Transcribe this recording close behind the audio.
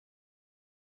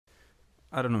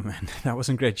I don't know, man. That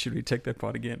wasn't great. Should we take that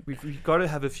part again? We've got to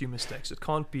have a few mistakes. It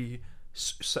can't be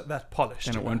that polished.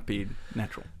 And it won't be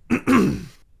natural.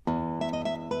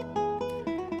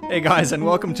 Hey guys, and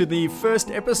welcome to the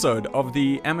first episode of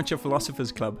the Amateur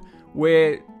Philosophers Club,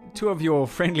 where two of your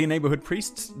friendly neighborhood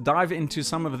priests dive into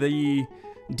some of the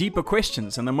deeper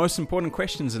questions and the most important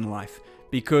questions in life.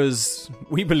 Because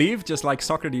we believe, just like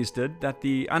Socrates did, that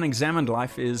the unexamined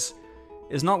life is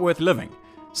not worth living.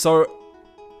 So,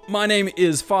 my name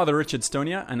is Father Richard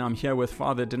Stonia, and I'm here with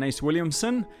Father Denise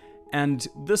Williamson. And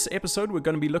this episode, we're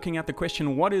going to be looking at the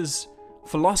question, what is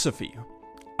philosophy?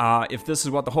 If this is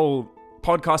what the whole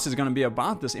podcast is going to be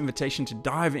about, this invitation to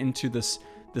dive into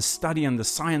the study and the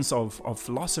science of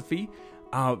philosophy,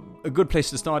 a good place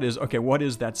to start is, okay, what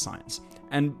is that science?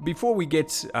 And before we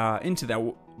get into that,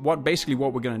 what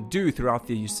we're going to do throughout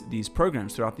these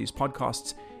programs, throughout these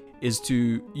podcasts, is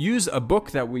to use a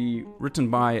book that we written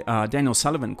by Daniel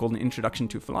Sullivan called An Introduction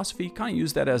to Philosophy. Kind of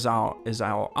use that as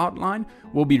our outline.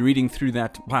 We'll be reading through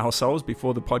that by ourselves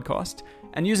before the podcast,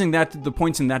 and using the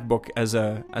points in that book as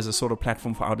a sort of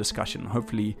platform for our discussion.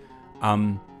 Hopefully,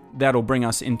 that'll bring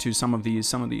us into some of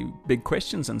the big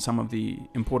questions and some of the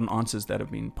important answers that have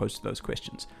been posed to those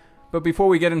questions. But before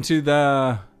we get into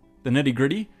the nitty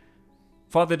gritty,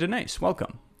 Father Denise,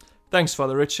 welcome. Thanks,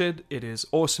 Father Richard. It is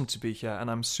awesome to be here,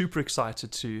 and I'm super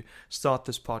excited to start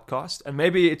this podcast. And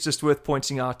maybe it's just worth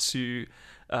pointing out to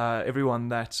everyone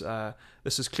that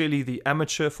this is clearly the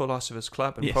Amateur Philosophers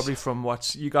Club, and probably from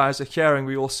what you guys are hearing,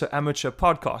 we're also amateur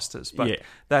podcasters. But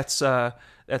that's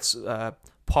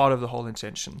part of the whole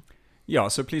intention. Yeah,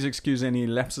 so please excuse any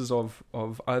lapses of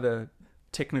either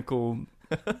technical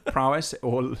prowess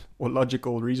or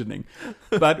logical reasoning,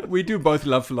 but we do both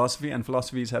love philosophy, and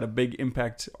philosophy has had a big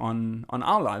impact on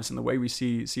our lives and the way we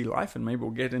see life, and maybe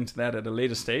we'll get into that at a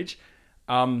later stage.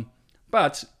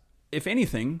 But if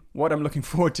anything, what I'm looking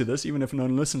forward to this, even if no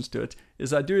one listens to it,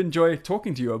 is I do enjoy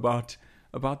talking to you about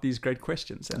these great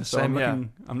questions, and so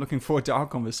I'm looking forward to our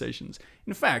conversations.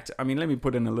 In fact, let me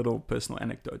put in a little personal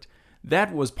anecdote.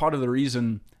 That was part of the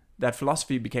reason that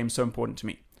philosophy became so important to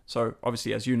me. So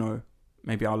obviously, as you know,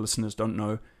 maybe our listeners don't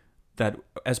know, that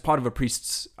as part of a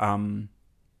priest's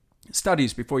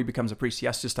studies before he becomes a priest, he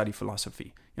has to study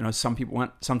philosophy. You know,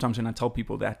 sometimes when I tell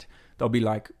people that, they'll be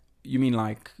like, "You mean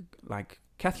like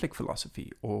Catholic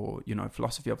philosophy, or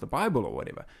philosophy of the Bible or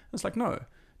whatever?" It's like, no,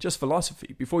 just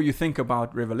philosophy. Before you think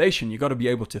about revelation, you got to be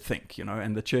able to think.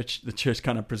 And the church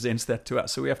kind of presents that to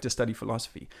us. So we have to study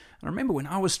philosophy. And I remember when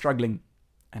I was struggling.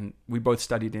 And we both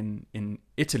studied in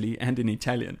Italy and in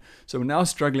Italian. So we're now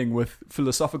struggling with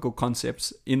philosophical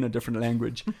concepts in a different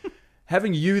language.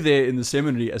 Having you there in the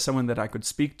seminary as someone that I could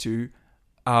speak to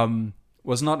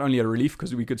was not only a relief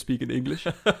because we could speak in English,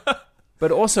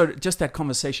 but also just that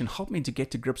conversation helped me to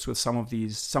get to grips with some of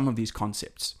these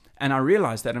concepts. And I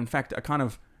realized that, in fact,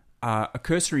 a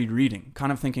cursory reading,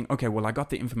 kind of thinking, okay, well, I got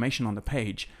the information on the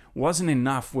page, wasn't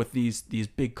enough with these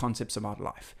big concepts about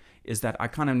life. Is that I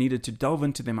kind of needed to delve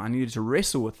into them, I needed to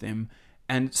wrestle with them,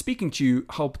 and speaking to you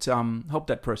helped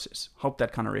that process, helped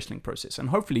that kind of wrestling process. And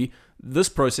hopefully this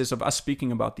process of us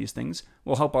speaking about these things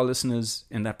will help our listeners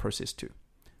in that process too.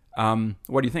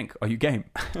 What do you think? Are you game?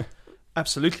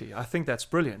 Absolutely. I think that's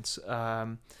brilliant.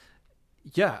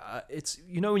 It's,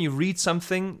 when you read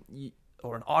something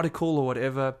or an article or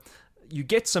whatever, you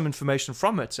get some information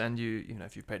from it, and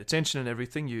if you paid attention and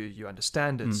everything, you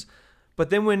understand it. But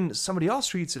then when somebody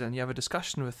else reads it and you have a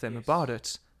discussion with them about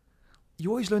it, you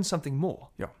always learn something more.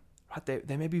 Yeah. Right?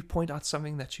 They maybe point out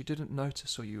something that you didn't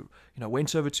notice, or you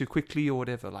went over too quickly or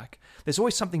whatever. Like, there's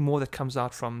always something more that comes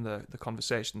out from the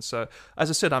conversation. So, as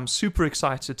I said, I'm super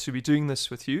excited to be doing this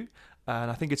with you,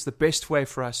 and I think it's the best way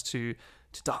for us to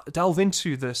delve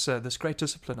into this great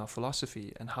discipline of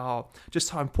philosophy, and how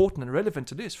important and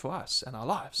relevant it is for us and our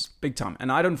lives. Big time.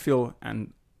 And I don't feel,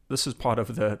 and this is part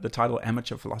of the title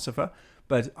amateur philosopher,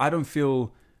 but I don't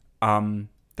feel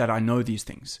that I know these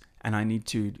things and I need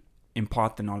to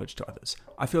impart the knowledge to others.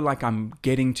 I feel like I'm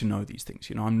getting to know these things.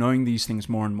 I'm knowing these things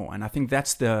more and more. And I think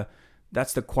that's the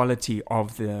quality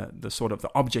of the sort of the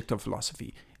object of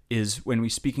philosophy, is when we're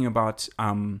speaking about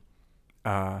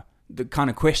the kind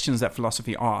of questions that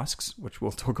philosophy asks, which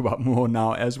we'll talk about more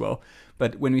now as well.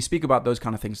 But when we speak about those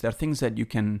kind of things, they're things that you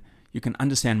can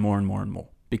understand more and more and more,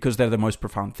 because they're the most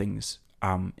profound things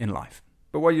in life.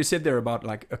 But what you said there about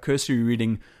like a cursory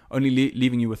reading only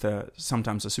leaving you with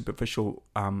sometimes a superficial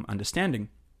understanding,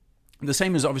 the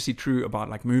same is obviously true about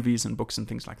like movies and books and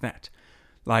things like that.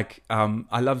 Like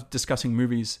I love discussing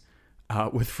movies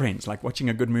with friends, like watching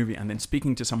a good movie and then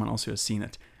speaking to someone else who has seen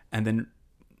it, and then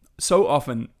so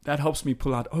often that helps me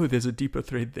pull out, oh, there's a deeper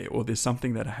thread there, or there's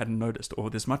something that I hadn't noticed, or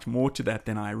there's much more to that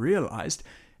than I realized,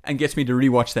 and gets me to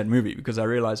rewatch that movie because I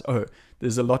realize, oh,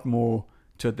 there's a lot more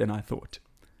to it than I thought.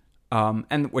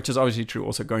 And which is obviously true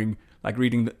also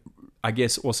reading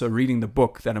the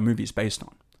book that a movie is based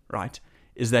on, right?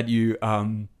 Is that you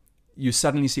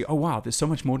suddenly see, oh wow, there's so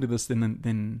much more to this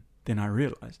than I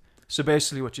realized. So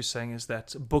basically what you're saying is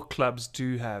that book clubs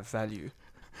do have value.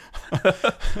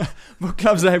 Book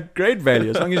clubs have great value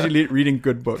as long as you're reading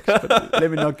good books. But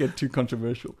let me not get too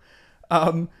controversial.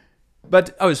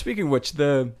 But speaking of which,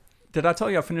 did I tell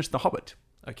you I finished The Hobbit?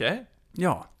 Okay.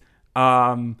 Yeah.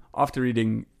 After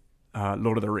reading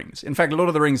Lord of the Rings. In fact, Lord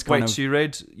of the Rings so you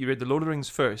read The Lord of the Rings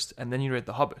first, and then you read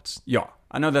The Hobbits. Yeah.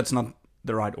 I know that's not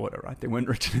the right order, right? They weren't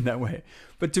written in that way.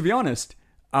 But to be honest,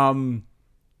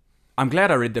 I'm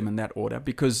glad I read them in that order,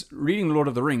 because reading Lord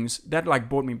of the Rings, that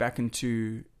brought me back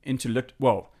into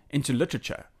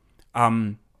literature.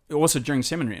 Also during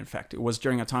seminary, in fact. It was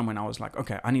during a time when I was like,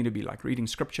 okay, I need to be reading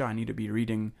scripture. I need to be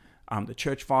reading the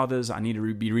church fathers. I need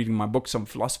to be reading my books on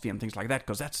philosophy and things like that,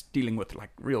 because that's dealing with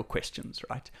real questions,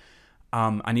 right?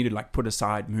 I need to put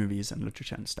aside movies and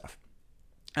literature and stuff.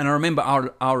 And I remember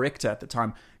our rector at the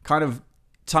time kind of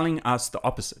telling us the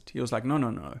opposite. He was like,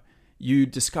 no. You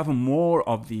discover more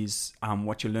of these,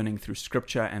 what you're learning through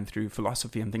scripture and through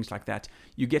philosophy and things like that.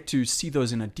 You get to see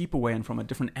those in a deeper way and from a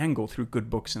different angle through good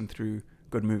books and through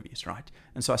good movies, right?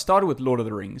 And so I started with Lord of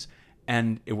the Rings,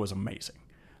 and it was amazing.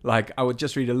 I would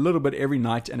just read a little bit every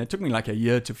night, and it took me a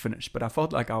year to finish, but I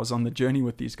felt like I was on the journey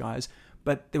with these guys.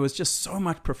 But there was just so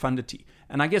much profundity.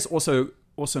 And I guess also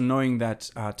knowing that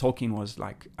Tolkien was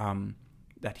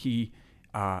that he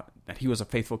was a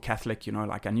faithful Catholic,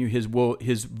 I knew his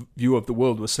view of the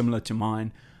world was similar to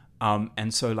mine.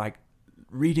 And so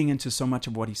reading into so much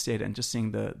of what he said and just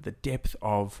seeing the depth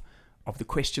of the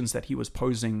questions that he was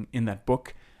posing in that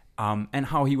book, and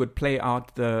how he would play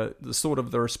out the sort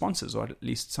of the responses, or at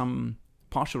least some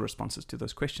partial responses to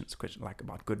those questions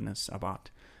about goodness, about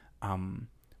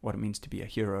what it means to be a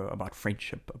hero, about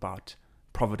friendship, about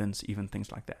providence, even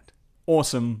things like that.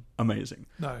 Awesome, amazing.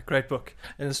 No, great book.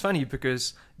 And it's funny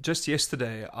because just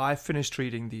yesterday I finished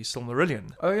reading the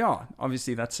Silmarillion. Oh yeah,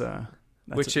 obviously that's the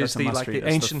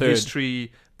ancient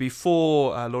history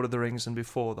before Lord of the Rings and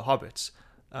before The Hobbits.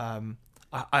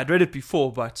 I'd read it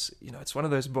before, but it's one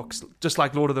of those books, just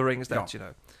like Lord of the Rings, that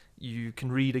you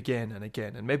can read again and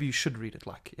again, and maybe you should read it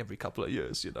every couple of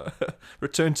years.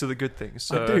 Return to the good things.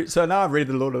 So, I do. So now I've read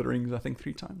the Lord of the Rings, I think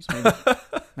 3 times,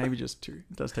 maybe just 2.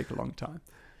 It does take a long time.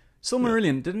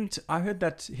 Silmarillion, I heard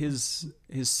that his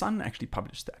son actually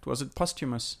published that. Was it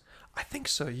posthumous? I think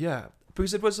so, yeah.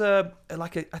 Because it was I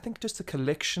think just a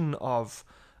collection of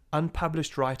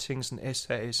unpublished writings and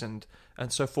essays and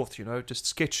so forth, just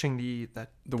sketching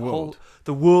the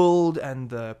world and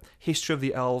the history of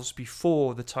the elves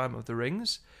before the time of the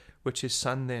Rings, which his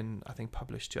son then, I think,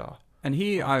 published, yeah. And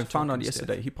I found out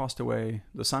yesterday, he passed away,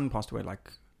 the son passed away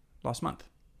last month,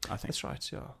 I think. That's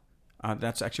right, yeah.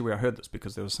 That's actually where I heard this,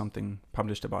 because there was something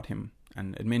published about him,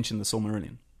 and it mentioned the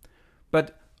Silmarillion.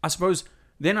 But I suppose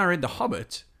then I read The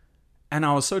Hobbit, and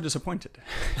I was so disappointed.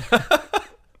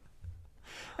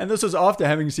 And this was after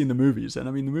having seen the movies, and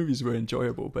I mean the movies were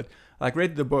enjoyable, but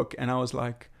read the book, and I was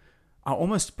I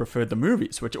almost preferred the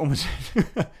movies, which almost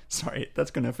sorry,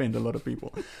 that's going to offend a lot of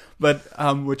people, but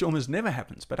which almost never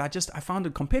happens. But I found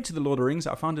it, compared to the Lord of the Rings,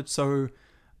 I found it so.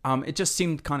 It just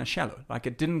seemed kind of shallow.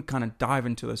 It didn't kind of dive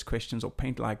into those questions or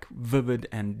paint vivid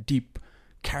and deep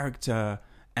character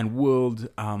and world.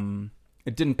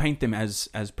 It didn't paint them as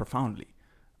profoundly.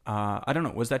 I don't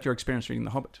know. Was that your experience reading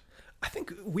The Hobbit? I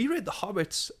think we read The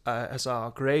Hobbit as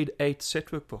our grade 8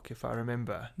 setwork book, if I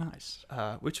remember. Nice.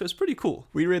 Which was pretty cool.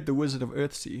 We read The Wizard of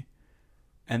Earthsea.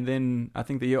 And then I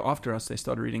think the year after us, they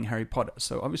started reading Harry Potter.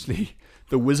 So obviously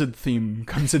the wizard theme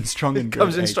comes in strong in grade 8.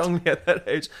 Comes in strongly at that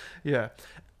age. Yeah.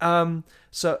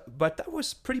 But that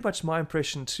was pretty much my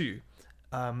impression too.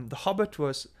 The Hobbit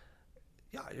was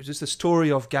just the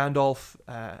story of Gandalf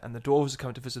and the dwarves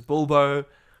come to visit Bilbo,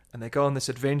 and they go on this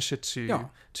adventure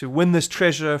to win this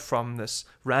treasure from this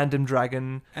random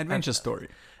dragon. Adventure story.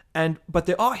 But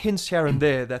there are hints here and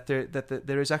there that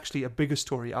there is actually a bigger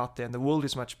story out there, and the world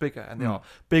is much bigger, and there are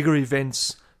bigger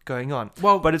events going on.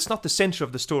 Well, but it's not the center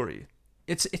of the story.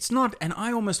 It's not, and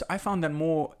I found that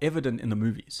more evident in the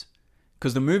movies.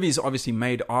 Because the movies obviously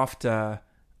made after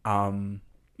the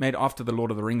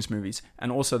Lord of the Rings movies,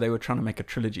 and also they were trying to make a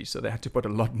trilogy, so they had to put a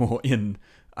lot more in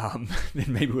than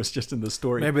maybe was just in the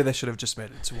story. Maybe they should have just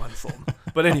made it into one film.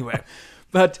 But anyway,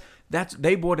 but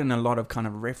they brought in a lot of kind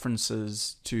of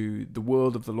references to the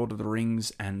world of the Lord of the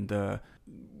Rings and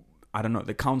I don't know,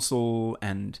 the council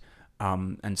and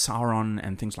Sauron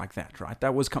and things like that, right?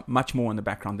 That was much more in the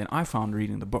background than I found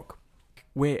reading the book.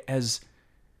 Whereas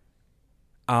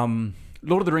Lord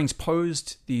of the Rings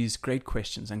posed these great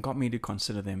questions and got me to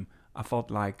consider them. I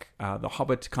felt like The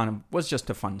Hobbit kind of was just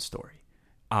a fun story.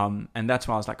 And that's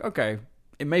why I was like, okay,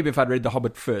 maybe if I'd read The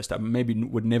Hobbit first, I maybe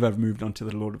would never have moved on to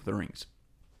The Lord of the Rings.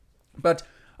 But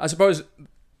I suppose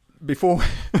before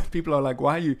people are like,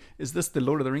 is this the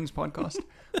Lord of the Rings podcast?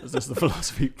 Is this the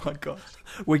philosophy podcast?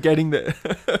 We're getting there.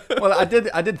 Well, I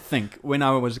did think when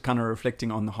I was kind of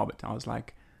reflecting on The Hobbit, I was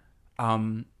like, I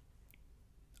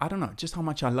don't know, just how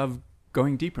much I love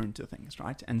going deeper into things,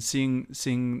 right? And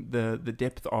seeing the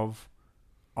depth of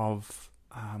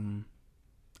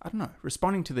I don't know,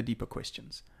 responding to the deeper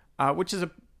questions, which is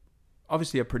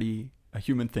obviously a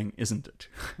human thing, isn't it?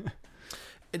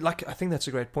 I think that's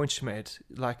a great point you made.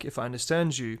 Like, if I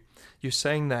understand you, you're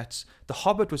saying that The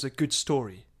Hobbit was a good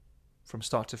story from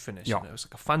start to finish. Yeah. You know, it was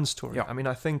like a fun story. Yeah. I mean,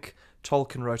 I think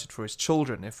Tolkien wrote it for his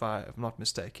children, if I'm not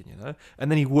mistaken, you know.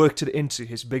 And then he worked it into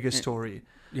his bigger story,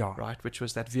 Yeah. right, which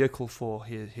was that vehicle for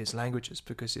his languages,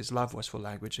 because his love was for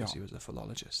languages. Yeah. He was a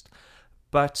philologist.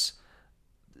 But,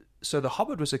 so The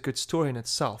Hobbit was a good story in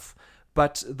itself.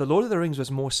 But The Lord of the Rings was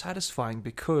more satisfying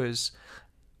because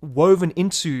woven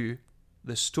into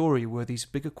the story were these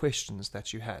bigger questions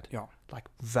that you had, Yeah. like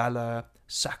valor,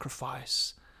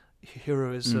 sacrifice,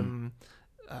 heroism,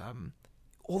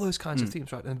 all those kinds of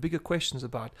themes, right? And bigger questions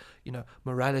about, you know,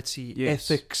 morality, Yes.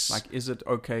 ethics. Like, is it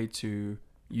okay to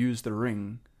use the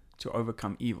ring to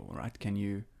overcome evil, right? Can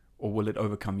you, or will it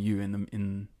overcome you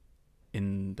in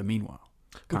the meanwhile?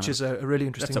 Which is a really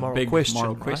interesting that's a moral big question.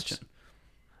 moral right? question.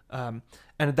 And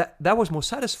that was more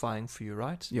satisfying for you,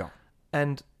 right? Yeah.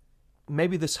 And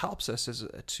maybe this helps us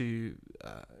to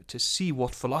see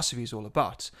what philosophy is all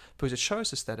about, because it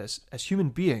shows us that as human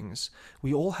beings,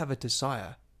 we all have a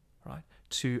desire, right,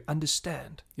 to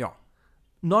understand, Yeah.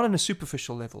 not on a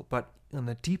superficial level, but on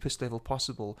the deepest level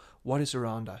possible, what is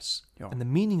around us Yeah. and the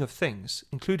meaning of things,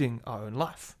 including our own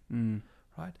life,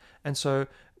 right? And so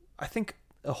I think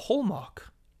a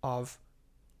hallmark of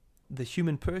the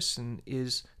human person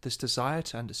is this desire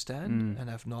to understand and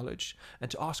have knowledge and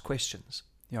to ask questions.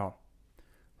 Yeah.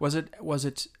 Was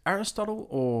it Aristotle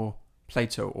or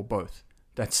Plato or both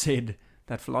that said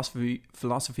that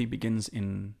philosophy begins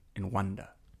in wonder?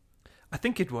 I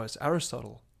think it was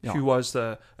Aristotle, Yeah. who was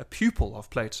a pupil of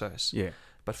Plato's. Yeah.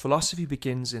 But philosophy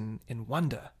begins in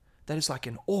wonder. That is like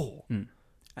in awe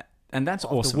And that's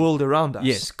of awesome. the world around us.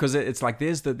 Yes, because it's like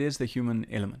there's the human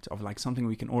element of like something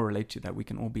we can all relate to, that we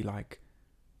can all be like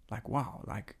wow,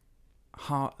 like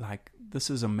how, like this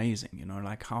is amazing, you know,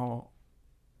 like how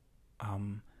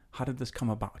did this come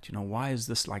about? You know, why is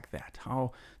this like that?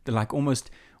 How the like almost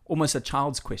a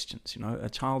child's questions, you know, a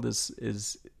child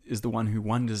is the one who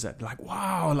wonders at like,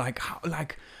 wow, like how,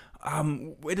 like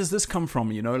where does this come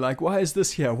from? You know, like why is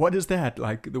this here? What is that?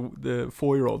 Like the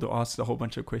 4-year-old who asks a whole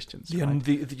bunch of questions. Right?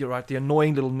 You're right. The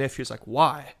annoying little nephew is like,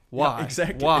 why? Yeah,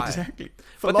 exactly. Why? Exactly.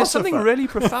 But there's something really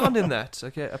profound in that.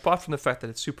 Okay, apart from the fact that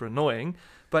it's super annoying,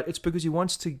 but it's because he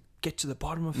wants to get to the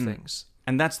bottom of things.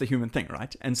 And that's the human thing,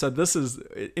 right? And so this is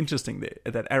interesting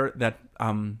that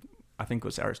I think it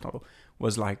was Aristotle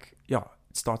was like, yeah,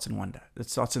 it starts in wonder. It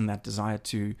starts in that desire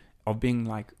of being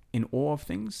like in awe of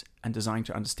things and desiring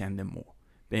to understand them more.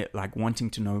 They're like wanting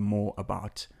to know more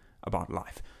about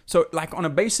life. So like on a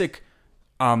basic,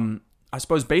 I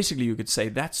suppose basically you could say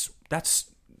that's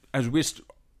as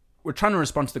we're trying to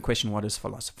respond to the question, what is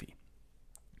philosophy?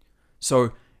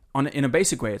 So in a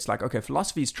basic way, it's like, okay,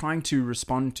 philosophy is trying to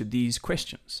respond to these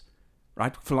questions,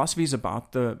 right? Philosophy is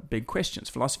about the big questions.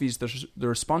 Philosophy is the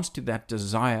response to that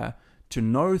desire to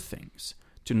know things,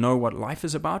 to know what life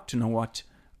is about, to know what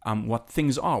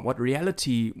things are, what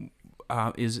reality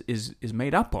is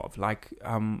made up of. Like,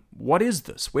 what is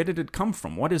this? Where did it come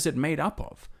from? What is it made up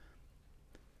of?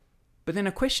 But then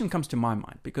a question comes to my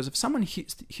mind, because if someone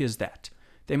hears that,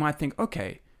 they might think,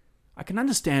 okay, I can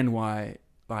understand why,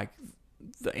 like,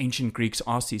 the ancient Greeks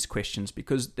asked these questions,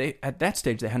 because at that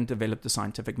stage they hadn't developed the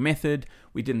scientific method.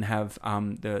 We didn't have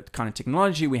the kind of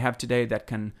technology we have today that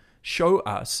can show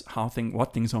us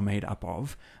what things are made up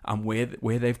of,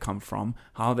 where they've come from,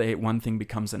 how one thing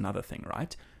becomes another thing,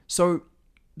 right? So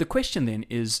the question then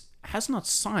is, has not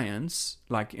science,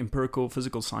 like empirical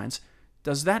physical science,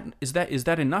 is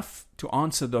that enough to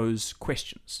answer those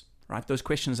questions, right? Those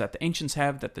questions that the ancients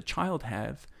have, that the child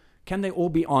have, can they all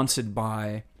be answered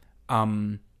by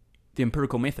the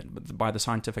empirical method, by the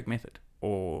scientific method,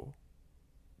 or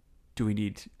do we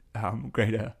need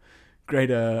greater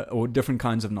or different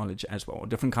kinds of knowledge as well, or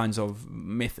different kinds of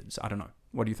methods? I don't know.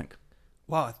 What do you think?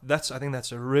 Wow, I think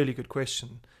that's a really good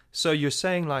question. So you're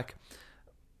saying like,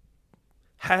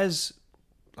 has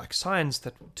like science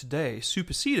that today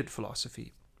superseded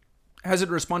philosophy? Has it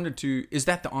responded to, is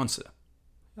that the answer?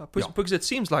 Because it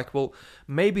seems like, well,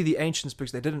 maybe the ancients,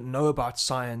 because they didn't know about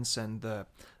science and the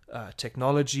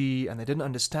technology, and they didn't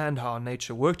understand how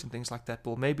nature worked and things like that,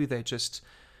 well, maybe they just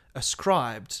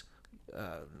ascribed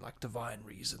like divine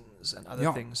reasons and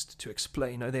other things to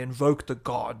explain. They invoked the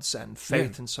gods and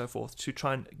faith and so forth to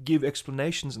try and give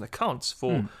explanations and accounts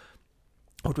for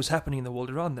what was happening in the world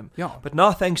around them. Yeah. But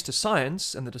now, thanks to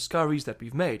science and the discoveries that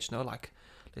we've made, like,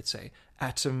 let's say,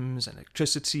 atoms and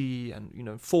electricity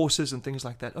and forces and things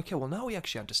like that. Okay, well, now we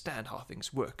actually understand how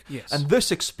things work. Yes. And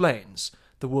this explains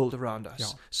the world around us.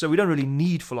 Yeah. So we don't really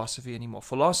need philosophy anymore.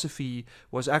 Philosophy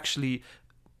was actually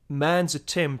man's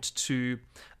attempt to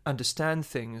understand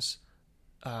things,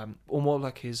 or more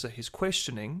like his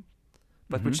questioning,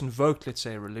 but which invoked, let's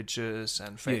say, religious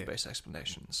and faith-based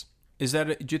explanations.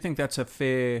 Do you think that's a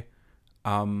fair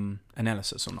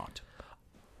analysis or not?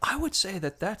 I would say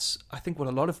that's, I think,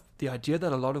 the idea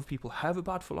that a lot of people have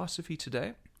about philosophy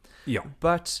today. Yeah.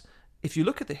 But if you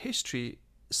look at the history,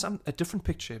 a different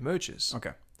picture emerges.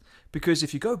 Okay. Because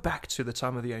if you go back to the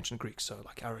time of the ancient Greeks, so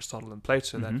like Aristotle and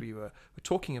Plato that we were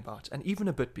talking about, and even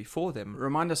a bit before them.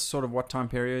 Remind us sort of what time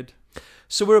period?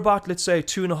 So we're about, let's say,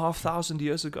 2,500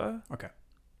 years ago. Okay.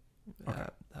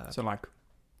 So like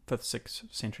 5th,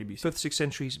 6th century BC. 5th, 6th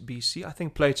centuries BC. I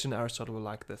think Plato and Aristotle were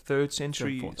like the 3rd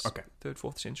century. 3rd,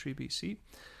 4th century BC.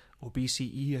 Or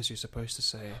BCE, as you're supposed to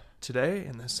say today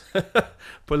in this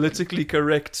politically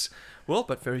correct world.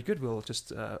 But very good. We'll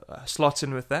just slot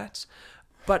in with that.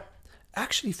 But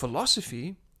actually,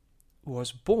 philosophy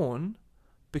was born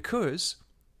because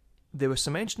there were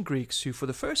some ancient Greeks who, for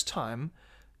the first time,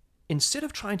 instead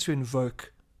of trying to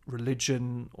invoke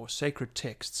religion or sacred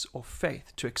texts or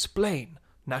faith to explain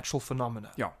natural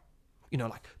phenomena,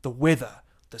 like the weather,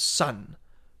 the sun,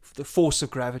 the force of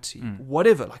gravity,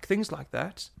 whatever, like things like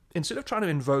that, instead of trying to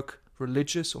invoke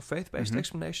religious or faith-based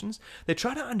explanations, they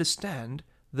try to understand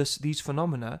these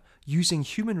phenomena using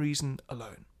human reason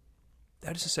alone.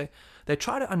 That is to say, they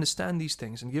try to understand these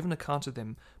things and give an account of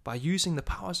them by using the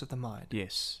powers of the mind.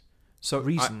 Yes. So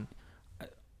reason.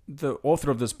 The author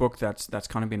of this book that's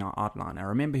kind of been our outline, I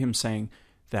remember him saying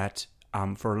that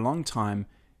for a long time,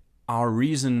 our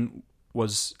reason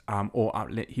was,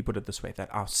 he put it this way,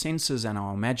 that our senses and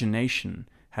our imagination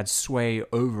had sway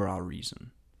over our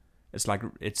reason. It's like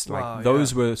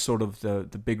those were sort of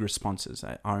the big responses,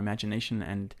 our imagination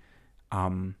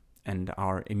and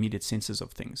our immediate senses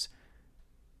of things.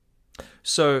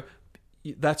 So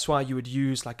that's why you would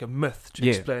use like a myth to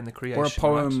explain the creation. Or a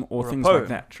poem, right? or things like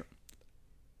that.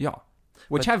 Yeah.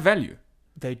 Which have value.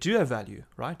 They do have value,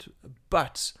 right?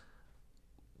 But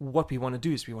what we want to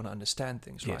do is we want to understand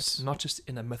things, right? Not just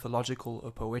in a mythological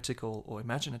or poetical or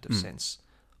imaginative sense,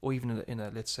 or even in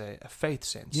a, let's say, a faith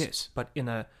sense. But in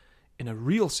a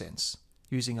real sense,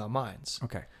 using our minds.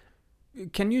 Okay.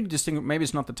 Can you distinguish, maybe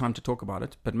it's not the time to talk about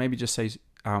it, but maybe just say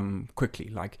quickly,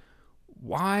 like,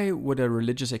 why would a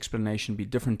religious explanation be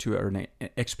different to an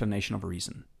explanation of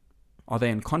reason? Are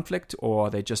they in conflict, or are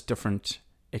they just different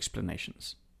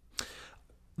explanations?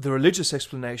 The religious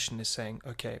explanation is saying,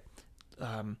 okay,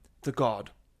 the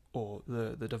God or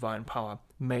the divine power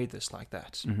made this like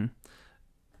that. Mm-hmm.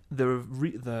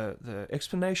 The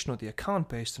explanation or the account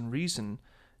based on reason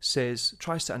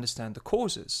tries to understand the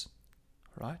causes,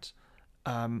 right?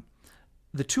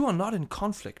 The two are not in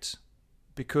conflict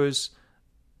because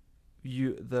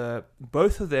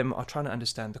both of them are trying to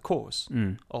understand the cause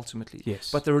ultimately.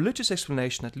 Yes. But the religious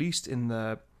explanation, at least in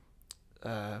the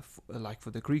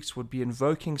for the Greeks, would be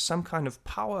invoking some kind of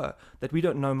power that we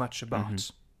don't know much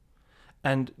about,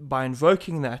 and by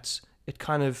invoking that, it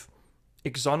kind of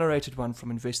exonerated one from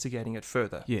investigating it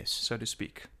further. Yes, so to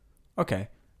speak. Okay,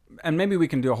 and maybe we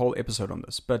can do a whole episode on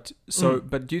this. But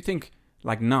but do you think,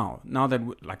 like now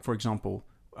that, like, for example,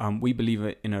 we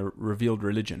believe in a revealed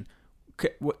religion,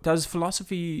 does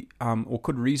philosophy or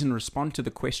could reason respond to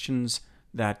the questions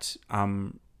that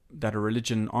a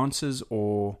religion answers,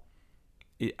 or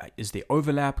is there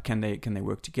overlap? Can they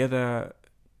work together?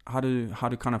 How do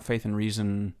kind of faith and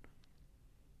reason?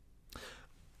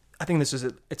 I think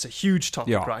it's a huge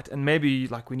topic, right? And maybe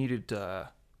like we needed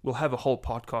we'll have a whole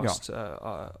podcast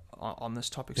on this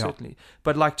topic certainly.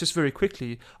 But like just very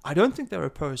quickly, I don't think they're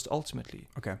opposed ultimately.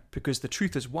 Okay. Because the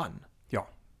truth is one. Yeah.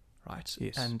 Right.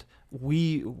 Yes. And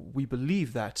we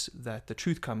believe that the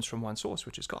truth comes from one source,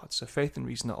 which is God. So faith and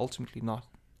reason are ultimately not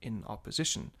in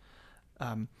opposition.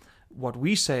 What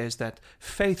we say is that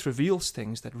faith reveals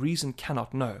things that reason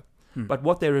cannot know, but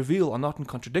what they reveal are not in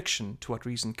contradiction to what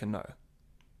reason can know.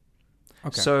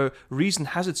 Okay. So reason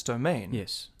has its domain,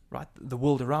 Yes. right? The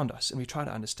world around us, and we try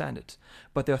to understand it.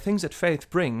 But there are things that faith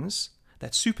brings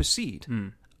that supersede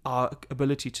our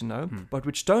ability to know, but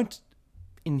which don't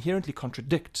inherently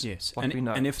contradict Yes. what we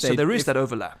know. And if so they, there is that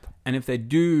overlap. And if they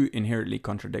do inherently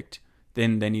contradict,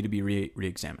 then they need to be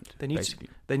re-examined. They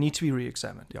need to be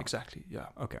re-examined. Yeah. Exactly. Yeah.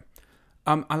 Okay.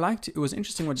 It was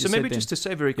interesting what you So said. maybe then. just to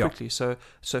say very Yeah. quickly, so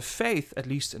faith, at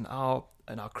least in our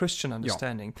Christian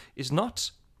understanding, is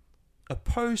not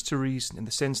opposed to reason in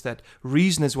the sense that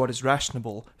reason is what is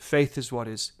rational, faith is what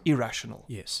is irrational.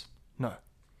 Yes. No.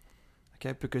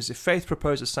 Okay, because if faith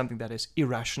proposes something that is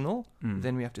irrational,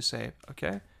 then we have to say,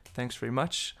 okay, thanks very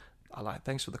much.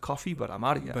 Thanks for the coffee, but I'm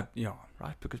out of here. But yeah.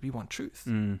 Right? Because we want truth.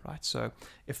 Right? So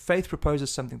if faith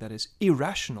proposes something that is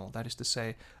irrational, that is to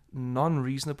say,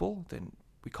 non-reasonable, then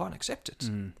we can't accept it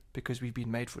because we've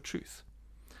been made for truth.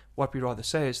 What we rather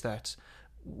say is that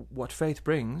what faith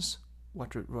brings,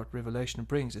 what revelation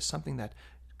brings, is something that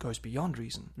goes beyond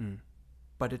reason,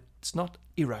 but it's not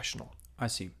irrational. I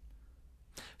see.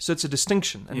 So it's a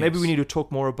distinction, and maybe we need to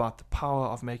talk more about the power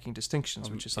of making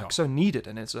distinctions, which is so needed,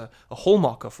 and it's a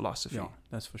hallmark of philosophy. Yeah,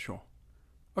 that's for sure.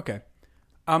 Okay.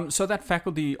 So that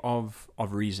faculty of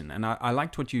reason, and I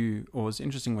liked what it was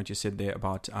interesting what you said there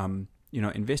about,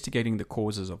 investigating the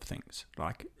causes of things,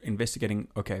 like investigating,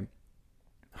 okay,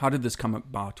 how did this come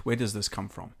about? Where does this come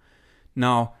from?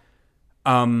 Now,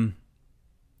 if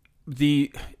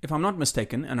I'm not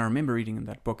mistaken, and I remember reading in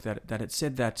that book that it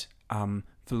said that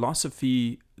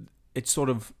philosophy, it's sort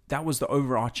of, that was the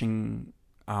overarching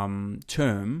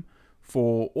term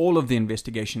for all of the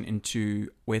investigation into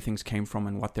where things came from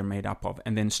and what they're made up of,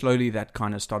 and then slowly that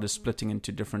kind of started splitting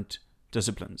into different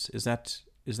disciplines. Is that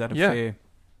a fair?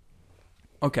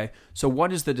 Okay, so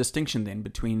what is the distinction then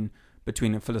between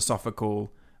a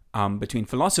philosophical between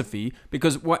philosophy?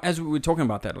 Because as we were talking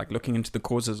about that, like looking into the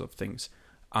causes of things,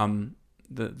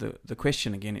 the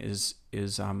question again is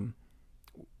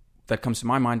that comes to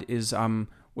my mind is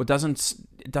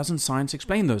doesn't science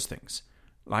explain those things?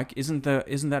 Like, isn't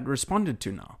that responded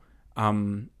to now?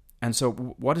 And so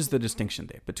what is the distinction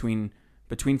there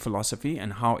between philosophy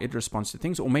and how it responds to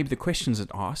things, or maybe the questions it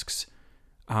asks,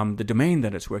 the domain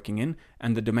that it's working in,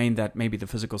 and the domain that maybe the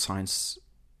physical science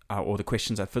or the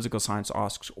questions that physical science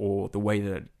asks, or the way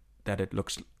that it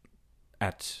looks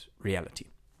at reality?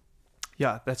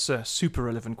 Yeah, that's a super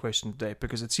relevant question today,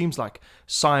 because it seems like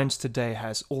science today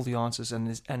has all the answers and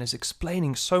is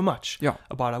explaining so much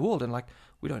about our world, and like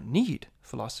we don't need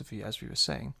philosophy, as we were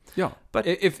saying. Yeah, but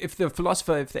if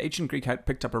the ancient Greek had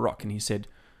picked up a rock and he said,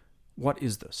 "What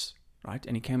is this?" Right,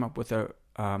 and he came up with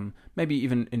maybe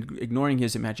even ignoring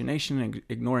his imagination and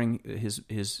ignoring his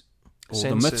all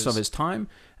the myths of his time,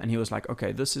 and he was like,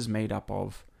 "Okay, this is made up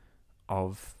of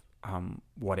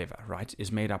whatever, right?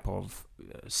 Is made up of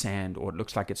sand, or it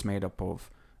looks like it's made up of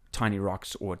tiny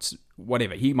rocks, or it's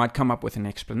whatever." He might come up with an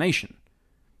explanation.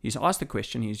 He's asked the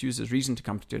question, he's used his reason to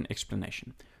come to an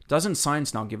explanation. Doesn't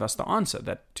science now give us the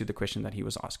answer to the question that he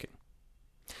was asking?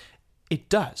 It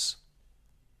does.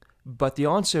 But the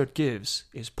answer it gives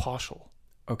is partial.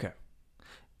 Okay.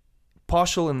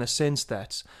 Partial in the sense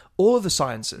that all of the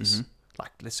sciences,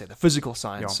 like let's say the physical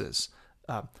sciences,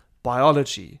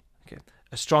 biology,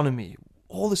 astronomy,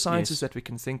 all the sciences that we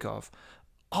can think of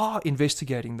are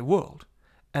investigating the world,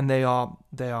 and they are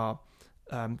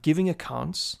giving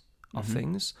accounts of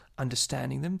things,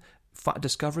 understanding them,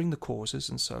 discovering the causes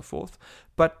and so forth.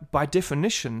 But by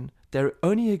definition, they're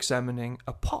only examining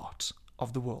a part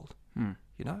of the world.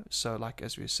 So like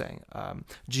as we were saying,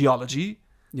 geology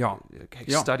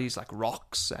studies like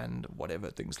rocks and whatever,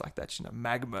 things like that,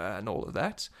 magma and all of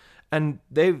that. And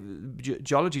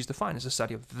geology is defined as a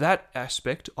study of that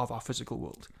aspect of our physical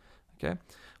world. Okay,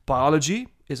 biology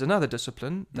is another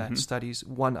discipline that studies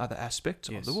one other aspect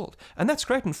of the world, and that's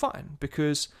great and fine,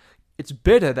 because it's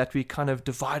better that we kind of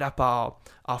divide up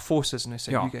our forces and we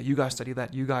say, you guys study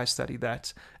that, you guys study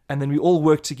that, and then we all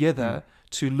work together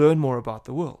to learn more about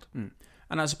the world.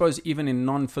 And I suppose even in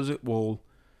non-physical,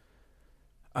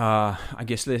 I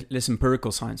guess less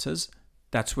empirical sciences,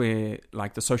 that's where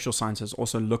like the social sciences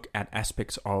also look at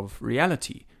aspects of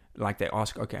reality. Like they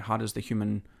ask, okay, how does the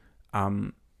human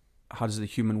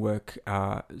work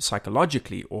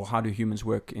psychologically, or how do humans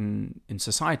work in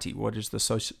society? What is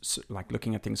like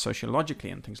looking at things sociologically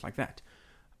and things like that?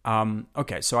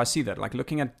 Okay, so I see that, like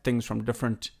looking at things from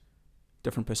different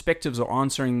perspectives, or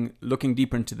looking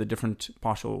deeper into the different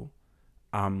partial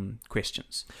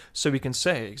questions. So we can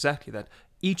say exactly that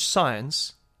each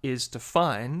science is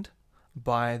defined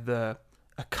by the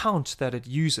account that it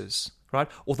uses right?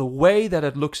 Or the way that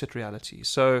it looks at reality.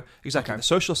 So exactly, Okay. the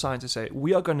social scientists say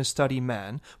we are going to study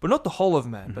man, but not the whole of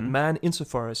man, but man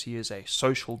insofar as he is a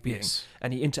social being Yes.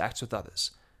 and he interacts with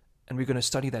others. And we're going to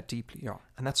study that deeply. Yeah.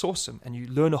 And that's awesome. And you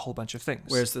learn a whole bunch of things.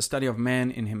 Whereas the study of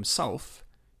man in himself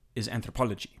is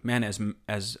anthropology. Man as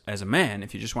a man,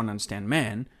 if you just want to understand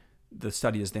man, the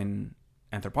study is then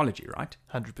anthropology, right?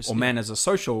 100%. Or man as a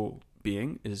social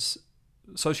being is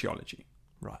sociology.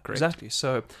 Right, Correct. exactly.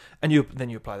 So, and then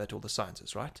you apply that to all the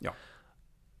sciences, right? Yeah.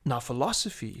 Now,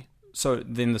 philosophy, So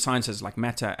then the sciences like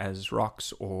matter as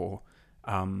rocks or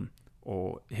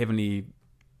heavenly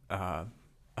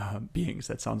beings.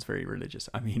 That sounds very religious.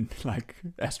 I mean, like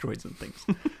asteroids and things.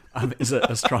 Is it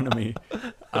astronomy?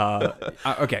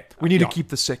 Okay. we need Yeah. to keep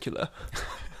the secular.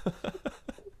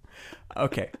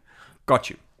 Okay, got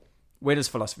you. Where does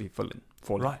philosophy fall in?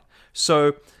 Right.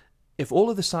 So, if all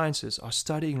of the sciences are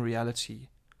studying reality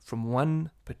from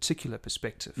one particular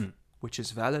perspective, which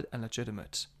is valid and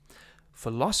legitimate,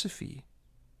 philosophy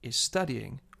is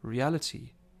studying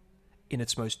reality in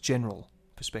its most general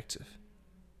perspective.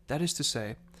 That is to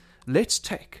say, let's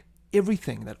take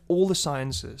everything that all the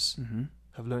sciences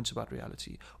have learnt about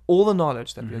reality, all the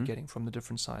knowledge that we are getting from the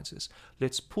different sciences,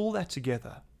 let's pull that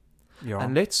together Yeah.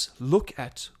 and let's look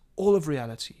at all of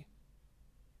reality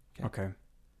Okay.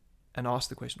 and ask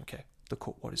the question, okay,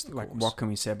 what is the Like, cause? what can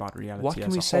we say about reality? What can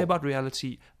as we a say whole? about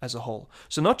reality as a whole?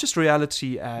 So not just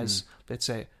reality as, let's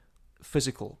say,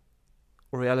 physical,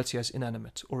 or reality as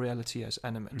inanimate, or reality as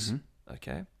animate,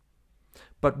 okay?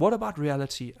 But what about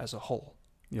reality as a whole?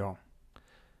 Yeah.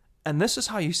 And this is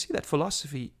how you see that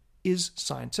philosophy is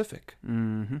scientific.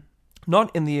 Mm-hmm.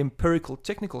 Not in the empirical,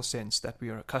 technical sense that we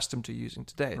are accustomed to using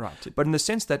today, Right. but in the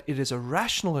sense that it is a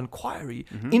rational inquiry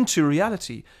into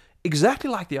reality, exactly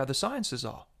like the other sciences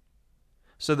are.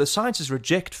 So the sciences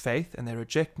reject faith, and they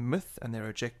reject myth, and they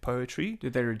reject poetry. Do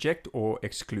they reject or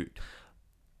exclude?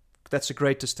 That's a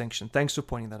great distinction. Thanks for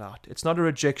pointing that out. It's not a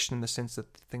rejection in the sense that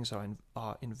things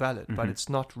are invalid, but it's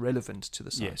not relevant to the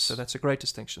science. Yes. So that's a great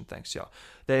distinction. Thanks, yeah.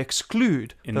 They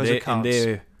exclude In those their, accounts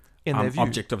in their view.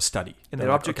 object of study. In They're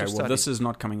their like, object okay, of well, study. this is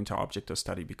not coming into our object of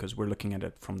study because we're looking at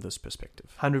it from this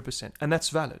perspective. 100%. And that's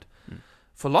valid.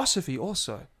 Philosophy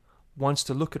also wants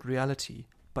to look at reality,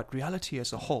 but reality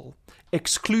as a whole,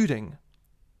 excluding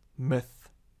myth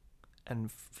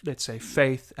and, let's say,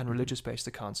 faith and religious-based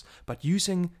accounts, but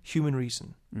using human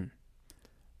reason.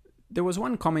 There was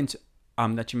one comment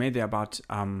that you made there about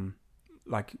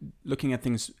like looking at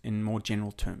things in more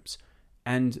general terms.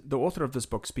 And the author of this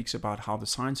book speaks about how the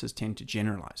sciences tend to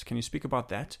generalize. Can you speak about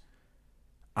that?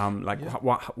 Yeah.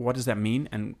 What does that mean,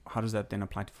 and how does that then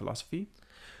apply to philosophy?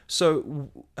 So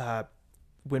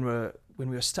when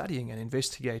we're studying and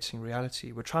investigating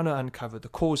reality, we're trying to uncover the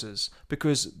causes,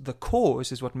 because the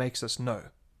cause is what makes us know.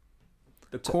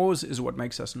 The cause is what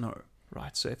makes us know.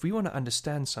 Right. So if we want to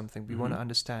understand something, we want to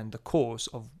understand the cause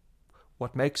of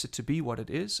what makes it to be what it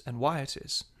is and why it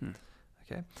is.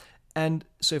 Okay. And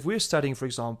so if we're studying, for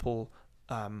example,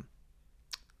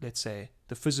 let's say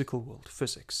the physical world,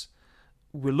 physics,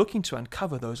 we're looking to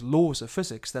uncover those laws of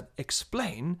physics that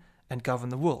explain and govern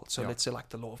the world. So let's say like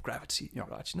the law of gravity,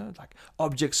 right? You know, like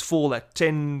objects fall at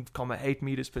 10,8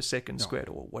 meters per second squared,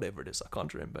 or whatever it is. I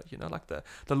can't remember, you know, like the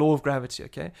law of gravity,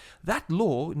 okay? That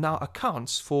law now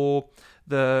accounts for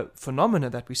the phenomena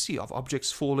that we see of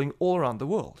objects falling all around the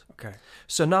world. Okay.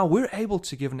 So now we're able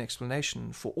to give an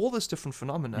explanation for all this different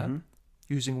phenomena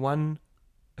using one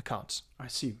account, I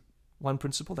see. one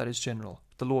principle that is general,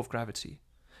 the law of gravity.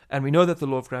 And we know that the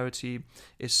law of gravity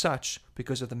is such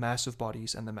because of the mass of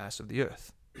bodies and the mass of the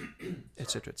earth,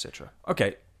 etc., etc.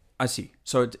 Okay, I see.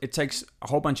 So it takes a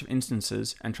whole bunch of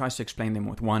instances and tries to explain them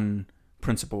with one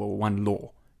principle or one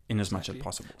law in as much as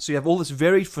possible. So you have all this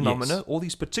varied phenomena, Yes. all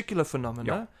these particular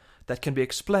phenomena that can be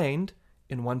explained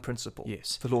in one principle.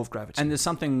 Yes. The law of gravity. And there's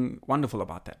something wonderful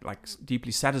about that, like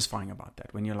deeply satisfying about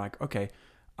that, when you're like, okay,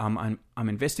 I'm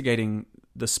investigating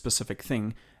this specific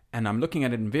thing, and I'm looking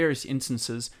at it in various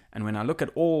instances, and when I look at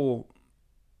all,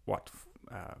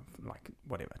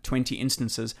 20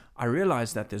 instances, I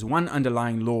realize that there's one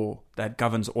underlying law that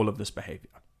governs all of this behavior.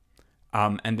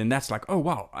 And then that's like, oh,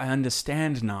 wow, I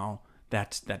understand now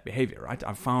that behavior, right?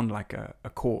 I've found like a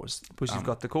cause. Because you've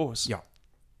got the cause. Yeah.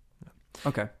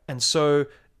 Okay. And so,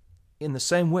 in the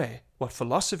same way, what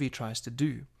philosophy tries to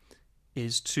do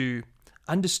is to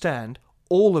understand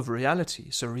all of reality.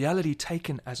 So reality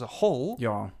taken as a whole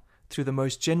through the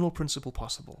most general principle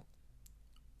possible.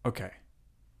 Okay.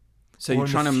 So or you're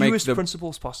trying to the make fewest the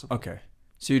principles possible. Okay.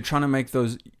 So you're trying to make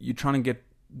those. You're trying to get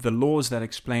the laws that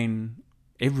explain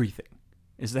everything.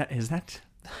 Is that?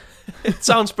 It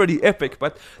sounds pretty epic,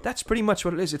 but that's pretty much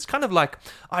what it is. It's kind of like,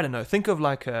 I don't know, think of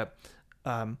like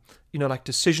like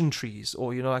decision trees,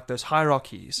 or like those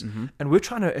hierarchies, and we're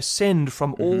trying to ascend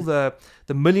from all the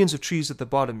millions of trees at the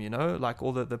bottom, like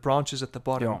all the branches at the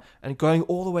bottom, and going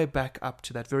all the way back up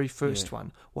to that very first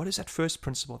one. What is that first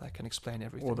principle that can explain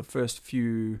everything? Or the first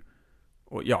few,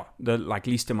 the like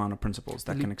least amount of principles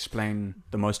that can explain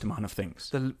the most amount of things.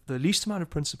 The least amount of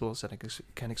principles that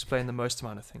can explain the most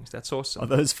amount of things. That's awesome. Are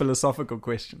those philosophical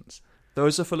questions?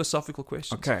 Those are philosophical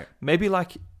questions. Okay. Maybe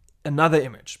like another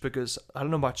image, because I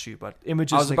don't know about you, but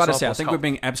images. I was and about to say, I examples think help. we're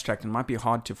being abstract and might be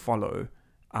hard to follow.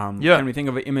 Can we think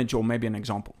of an image or maybe an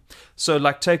example? So,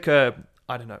 like, take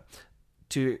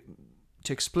to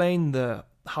explain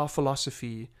how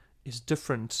philosophy is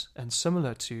different and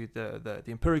similar to the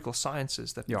empirical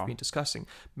sciences that we've been discussing.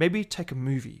 Maybe take a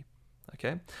movie.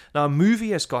 Okay, now a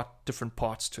movie has got different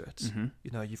parts to it.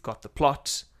 You've got the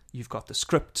plot, you've got the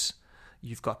script,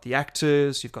 you've got the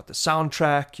actors, you've got the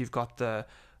soundtrack, you've got the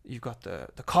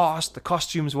cast, the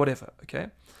costumes, whatever. Okay,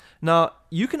 now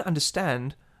you can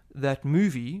understand that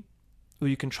movie, or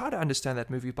you can try to understand that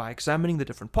movie by examining the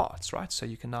different parts, right? So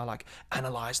you can now like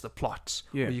analyze the plot,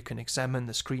 or you can examine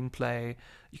the screenplay,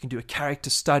 you can do a character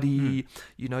study,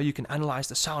 you can analyze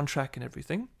the soundtrack and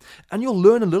everything, and you'll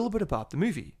learn a little bit about the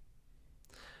movie.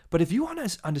 But if you want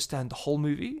to understand the whole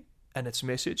movie and its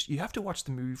message, you have to watch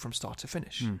the movie from start to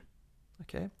finish.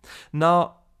 Okay?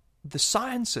 Now, the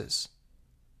sciences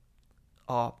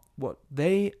are what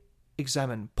they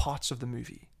examine parts of the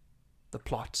movie. The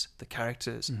plot, the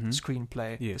characters, the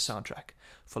screenplay, the soundtrack.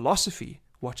 Philosophy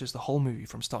watches the whole movie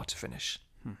from start to finish.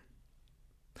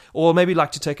 Or maybe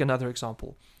like to take another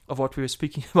example of what we were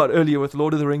speaking about earlier with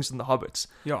Lord of the Rings and the Hobbits.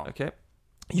 Yeah. Okay.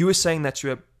 You were saying that you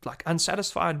were like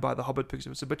unsatisfied by the Hobbit because it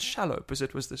was a bit shallow, because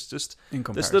it was in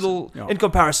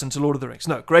comparison to Lord of the Rings.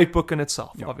 No, great book in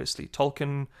itself, obviously.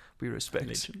 Tolkien, we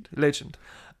respect. Legend.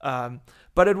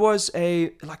 But it was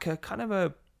a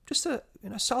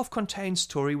self-contained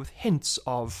story with hints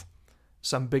of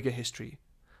some bigger history.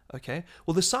 Okay?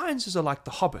 Well, the sciences are like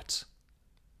the Hobbit.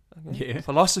 Okay? Yeah.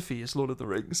 Philosophy is Lord of the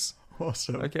Rings.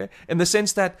 Awesome. Okay? In the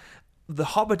sense that the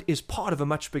Hobbit is part of a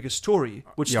much bigger story,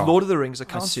 which Lord of the Rings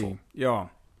accounts for. Yeah.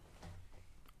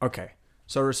 Okay.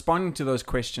 So responding to those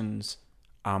questions,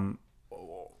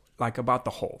 like about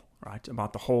the whole, right?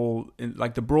 About the whole,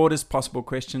 like the broadest possible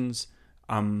questions,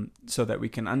 so that we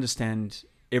can understand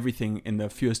everything in the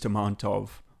fewest amount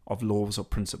of laws or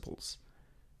principles.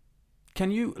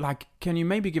 Can you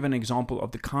maybe give an example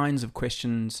of the kinds of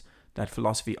questions that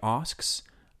philosophy asks,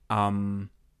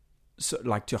 so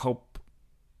like to help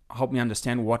me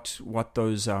understand what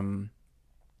those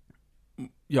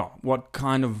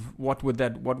what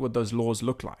would those laws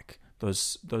look like,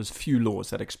 those few laws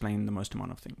that explain the most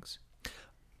amount of things?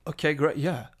 Okay, great.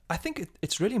 Yeah, I think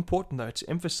it's really important though to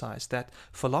emphasize that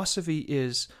philosophy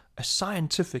is a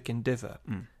scientific endeavor,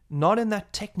 not in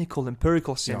that technical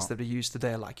empirical sense that we use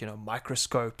today, like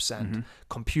microscopes and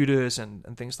computers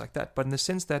and things like that, but in the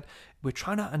sense that we're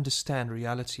trying to understand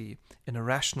reality in a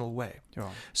rational way.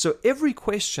 So every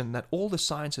question that all the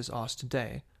sciences ask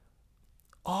today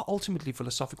are ultimately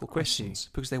philosophical questions,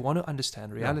 because they want to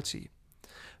understand reality.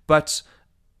 But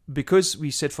because we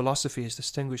said philosophy is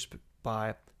distinguished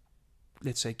by,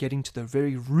 let's say, getting to the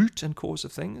very root and cause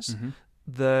of things,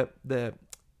 the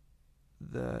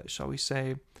shall we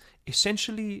say,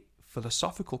 essentially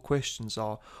philosophical questions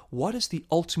are: what is the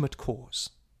ultimate cause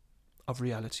of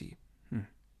reality?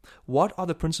 What are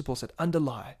the principles that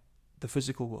underlie the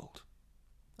physical world?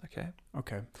 Okay.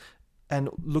 And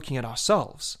looking at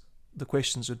ourselves, the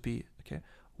questions would be, okay,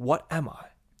 what am I?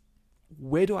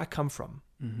 Where do I come from?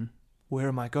 Where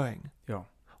am I going?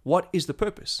 What is the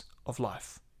purpose of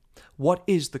life? What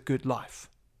is the good life?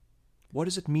 What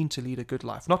does it mean to lead a good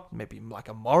life? Not maybe like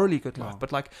a morally good life,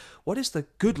 but like, what is the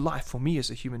good life for me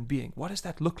as a human being? What does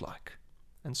that look like?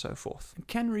 And so forth.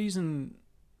 Can reason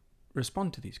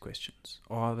respond to these questions?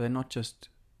 Or are they not just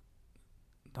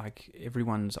like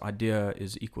everyone's idea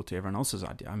is equal to everyone else's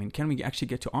idea? I mean, can we actually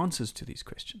get to answers to these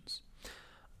questions?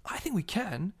 I think we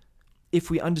can, if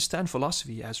we understand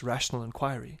philosophy as rational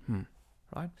inquiry.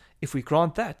 Right? If we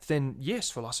grant that, then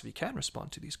yes, philosophy can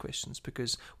respond to these questions,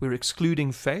 because we're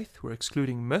excluding faith, we're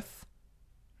excluding myth,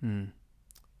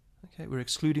 okay, we're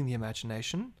excluding the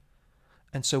imagination,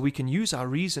 and so we can use our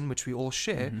reason, which we all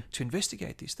share, to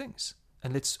investigate these things,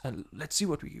 and let's see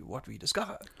what we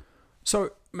discover.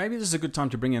 So maybe this is a good time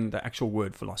to bring in the actual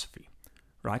word philosophy,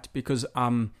 right? Because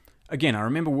again, I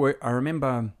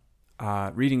remember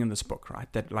reading in this book,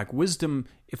 right, that like wisdom,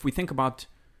 if we think about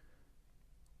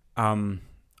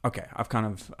okay, I've kind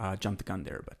of jumped the gun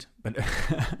there a bit. But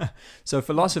so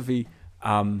philosophy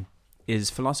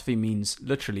means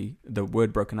literally the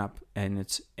word broken up, and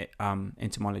it's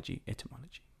etymology.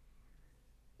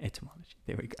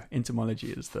 There we go.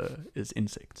 Entomology is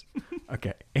insects.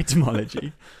 Okay,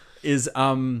 etymology is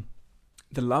the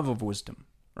love of wisdom,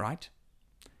 right?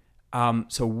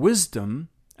 So wisdom,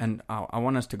 and I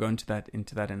want us to go into that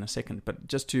in a second, but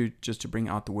just to bring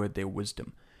out the word there,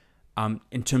 wisdom,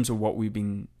 in terms of what we've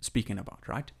been speaking about,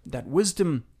 right? That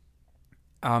wisdom,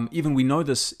 even we know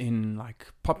this in like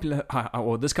popular,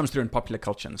 or this comes through in popular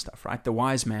culture and stuff, right? The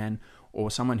wise man, or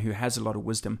someone who has a lot of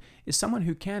wisdom, is someone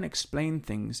who can explain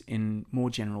things in more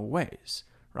general ways,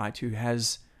 right? Who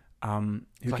has who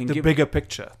like can the give bigger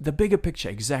picture. the bigger picture,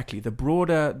 exactly, the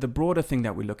broader thing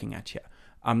that we're looking at here.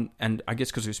 And I guess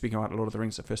because we're speaking about Lord of the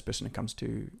Rings, the first person that comes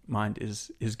to mind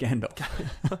is Gandalf.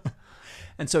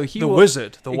 And so The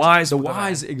wizard, the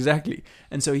wise, exactly.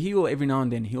 And so he will, every now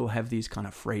and then, he'll have these kind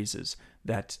of phrases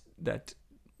that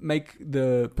make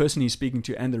the person he's speaking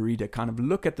to and the reader kind of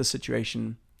look at the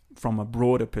situation from a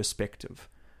broader perspective.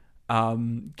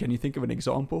 Can you think of an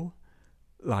example?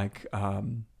 Like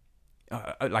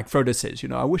Frodo says,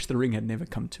 I wish the ring had never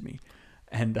come to me.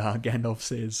 And Gandalf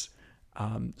says,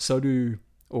 so do...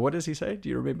 Or what does he say? Do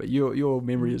you remember? Your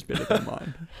memory is better than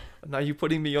mine. Now you're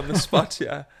putting me on the spot,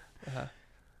 yeah.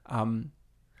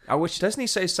 I wish... Doesn't he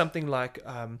say something like,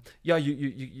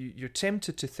 you're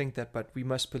tempted to think that, but we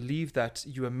must believe that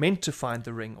you are meant to find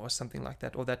the ring, or something like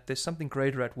that, or that there's something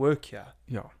greater at work here.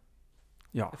 Yeah.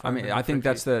 I mean, I think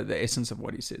that's the essence of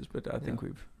what he says, but I think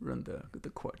we've run the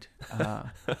quote.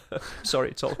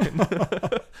 Sorry,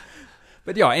 Tolkien.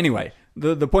 But yeah, anyway,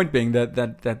 the point being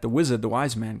that the wizard, the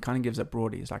wise man, kind of gives it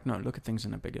broadly. He's like, no, look at things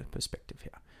in a bigger perspective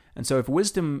here. And so if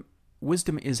wisdom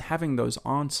is having those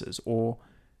answers, or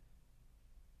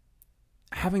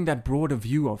having that broader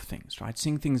view of things, right?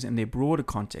 Seeing things in their broader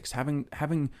context, having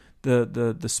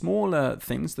the smaller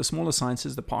things, the smaller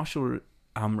sciences, the partial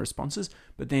responses,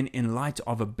 but then in light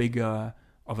of a bigger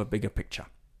picture.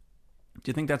 Do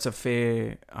you think that's a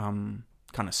fair kind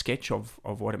of sketch of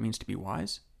what it means to be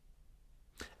wise?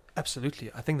 Absolutely.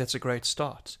 I think that's a great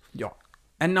start. Yeah.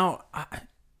 And now,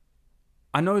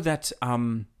 I know that,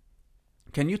 can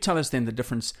you tell us then the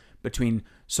difference between,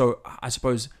 so I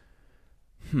suppose,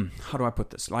 how do I put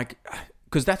this? Like,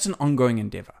 because that's an ongoing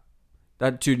endeavor.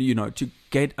 That to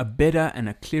get a better and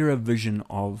a clearer vision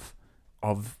of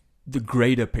the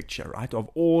greater picture, right? Of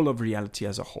all of reality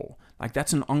as a whole. Like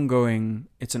it's an ongoing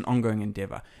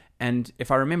endeavor. And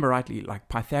if I remember rightly, like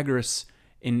Pythagoras,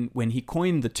 when he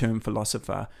coined the term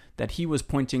philosopher, that he was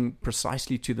pointing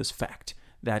precisely to this fact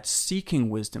that seeking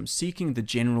wisdom, seeking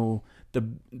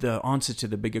the answer to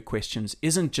the bigger questions,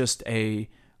 isn't just you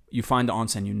find the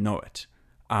answer and you know it.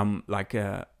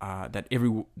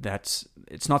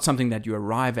 It's not something that you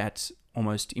arrive at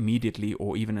almost immediately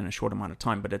or even in a short amount of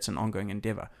time, but it's an ongoing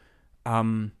endeavor.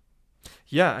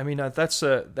 Yeah, I mean that's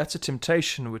a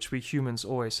temptation which we humans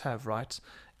always have, right?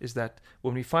 Is that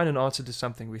when we find an answer to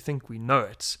something, we think we know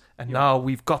it, and now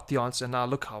we've got the answer. And now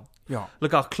look how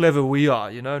clever we are,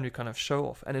 and we kind of show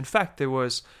off. And in fact, there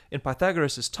was in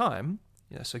Pythagoras' time,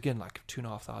 so again, like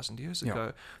 2,500 years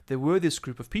ago, there were this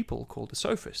group of people called the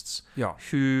sophists,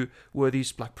 who were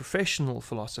these like professional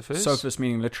philosophers. Sophists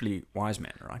meaning literally wise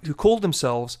men, right? Who called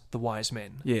themselves the wise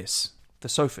men. Yes. The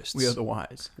sophists. We are the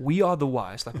wise. We are the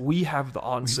wise. Like we have the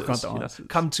answers. We've got the answers.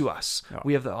 Come to us. Yeah.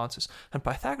 We have the answers. And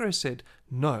Pythagoras said,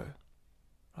 no.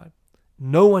 Right?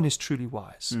 No one is truly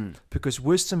wise. Because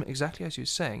wisdom, exactly as you're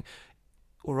saying,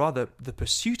 or rather the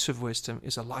pursuit of wisdom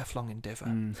is a lifelong endeavor.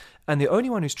 And the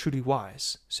only one who's truly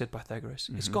wise, said Pythagoras,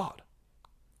 is God.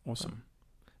 Awesome.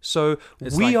 So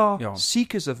we are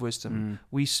seekers of wisdom.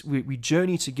 We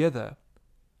journey together.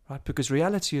 Right? Because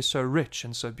reality is so rich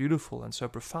and so beautiful and so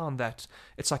profound that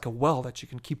it's like a well that you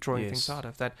can keep drawing things out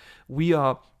of. That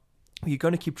we're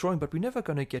going to keep drawing, but we're never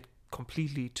going to get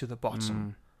completely to the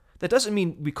bottom. That doesn't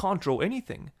mean we can't draw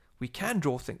anything. We can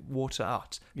draw water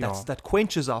out. That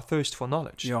quenches our thirst for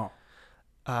knowledge. Yeah.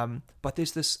 But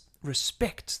there's this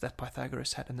respect that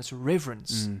Pythagoras had and this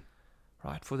reverence,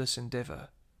 right, for this endeavor.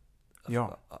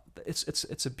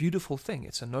 It's a beautiful thing.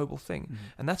 It's a noble thing,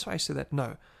 and that's why I say that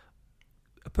no.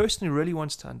 A person who really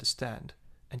wants to understand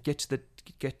and get to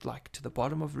the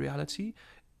bottom of reality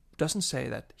doesn't say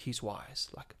that he's wise.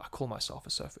 Like, I call myself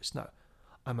a sophist. No,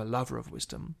 I'm a lover of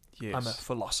wisdom. Yes. I'm a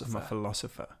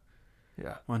philosopher.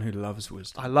 Yeah, one who loves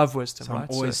wisdom. I love wisdom. So right? I'm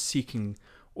always seeking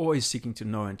to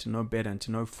know and to know better and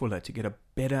to know fuller, to get a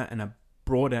better and a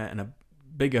broader and a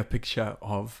bigger picture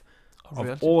of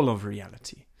all of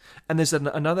reality. And there's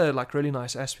another like really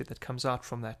nice aspect that comes out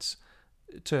from that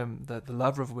term, the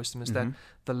lover of wisdom, is that Mhm.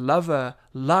 the lover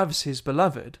loves his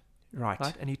beloved, Right.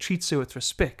 right? And he treats her with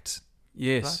respect.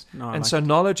 Yes. No, I And like so it.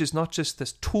 knowledge is not just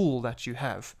this tool that you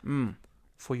have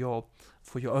for your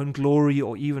own glory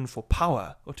or even for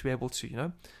power or to be able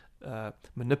to,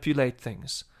 manipulate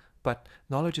things. But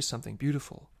knowledge is something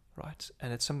beautiful, right?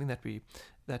 And it's something that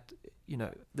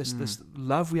this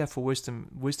love we have for wisdom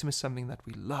is something that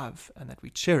we love and that we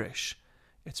cherish.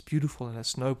 It's beautiful and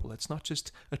it's noble. It's not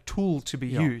just a tool to be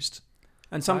used.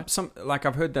 And right? some like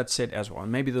I've heard that said as well.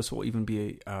 And maybe this will even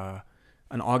be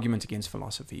an argument against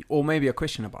philosophy, or maybe a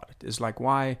question about it. Is like,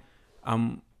 why?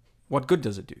 What good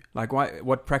does it do? Like, why?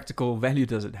 What practical value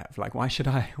does it have? Like, why should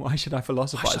I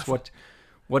philosophize?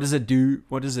 What does it do?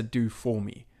 What does it do for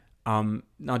me? Now,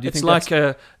 do you It's think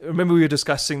like remember we were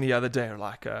discussing the other day,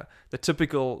 like the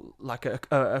typical, like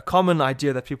a common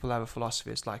idea that people have of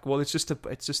philosophy is like, well, it's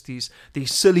just these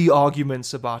silly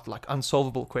arguments about like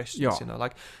unsolvable questions,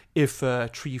 like if a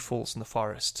tree falls in the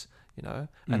forest,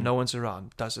 and no one's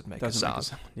around, does it make a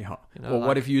sound? Yeah. Or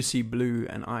what if you see blue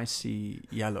and I see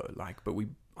yellow? Like, but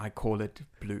I call it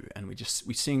blue, and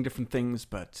we're seeing different things,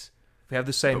 but we have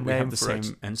the same name for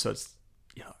it. And so it's.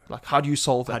 Like, how do you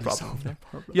solve that problem?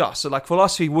 Yeah, so like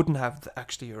philosophy wouldn't have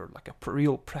actually like a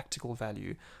real practical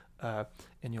value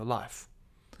in your life.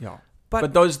 Yeah,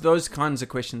 but those kinds of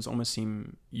questions almost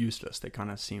seem useless. They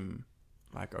kind of seem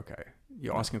like, okay,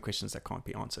 you're asking questions that can't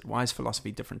be answered. Why is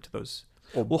philosophy different to those?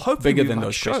 Well, hopefully bigger we've than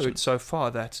those showed questions so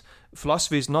far that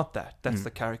philosophy is not that. That's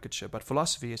the caricature. But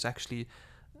philosophy is actually,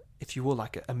 if you will,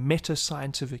 like a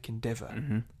meta-scientific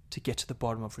endeavor to get to the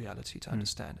bottom of reality, to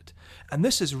understand it. And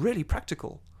this is really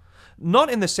practical. Not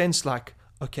in the sense like,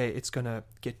 okay, it's going to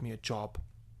get me a job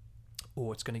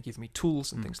or it's going to give me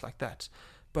tools and things like that.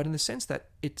 But in the sense that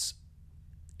it's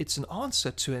an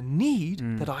answer to a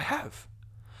need that I have.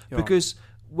 Yeah. Because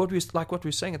what we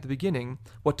were saying at the beginning,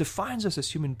 what defines us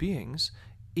as human beings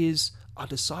is our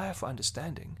desire for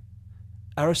understanding.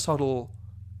 Aristotle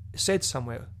said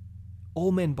somewhere,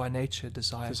 all men by nature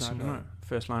desire to know.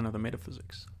 First line of the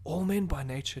Metaphysics. All men by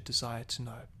nature desire to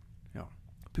know. Yeah.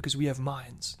 Because we have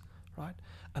minds, right?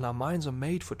 And our minds are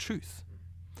made for truth.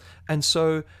 And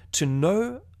so to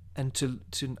know and to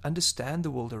understand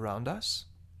the world around us,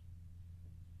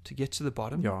 to get to the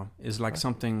bottom, is like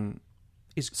something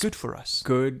is good for us.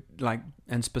 Good, like,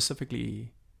 and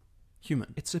specifically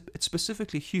human. It's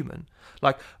specifically human.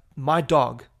 Like, my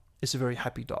dog is a very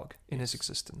happy dog in his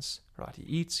existence, right? He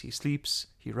eats, he sleeps,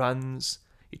 he runs,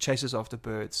 he chases after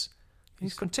birds.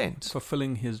 He's content.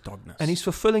 Fulfilling his dogness. And he's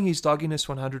fulfilling his dogginess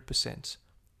 100%.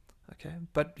 Okay?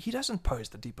 But he doesn't pose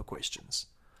the deeper questions.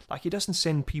 Like, he doesn't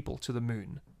send people to the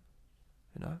moon,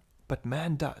 But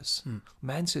man does.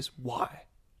 Man says, why?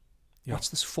 Yeah. What's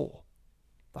this for?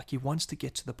 Like, he wants to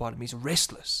get to the bottom. He's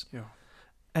restless. Yeah.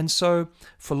 And so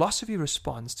philosophy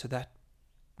responds to that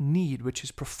need, which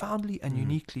is profoundly and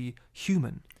uniquely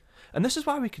human. And this is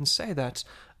why we can say that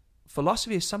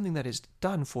philosophy is something that is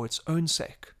done for its own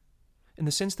sake, in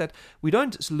the sense that we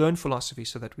don't learn philosophy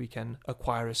so that we can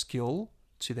acquire a skill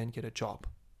to then get a job.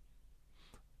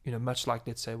 Much like,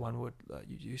 let's say, one would,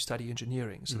 you study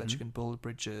engineering so that you can build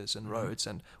bridges and roads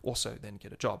and also then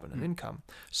get a job and an income.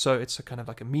 So it's a kind of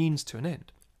like a means to an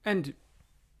end. And,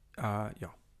 I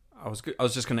was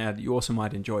just going to add, you also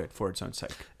might enjoy it for its own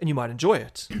sake. And you might enjoy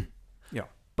it. Yeah.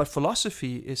 But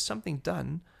philosophy is something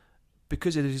done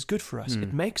because it is good for us.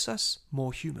 It makes us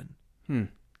more human.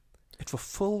 It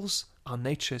fulfills our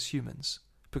nature as humans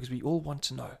because we all want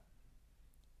to know.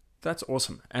 That's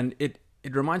awesome. And it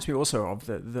reminds me also of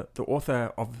the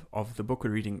author of the book we're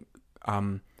reading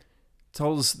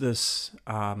tells this,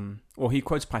 or he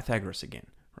quotes Pythagoras again,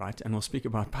 right? And we'll speak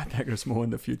about Pythagoras more in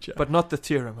the future. But not the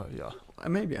theorem,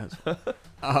 Maybe as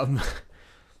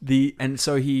and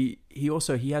so he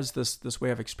has this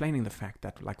way of explaining the fact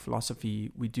that, like,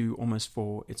 philosophy we do almost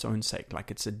for its own sake.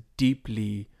 Like, it's a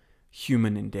deeply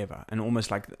human endeavor, and almost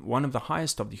like one of the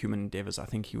highest of the human endeavors, I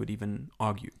think he would even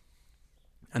argue.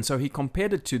 And so he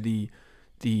compared it to the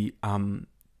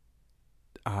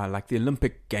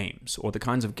Olympic Games, or the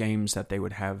kinds of games that they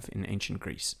would have in ancient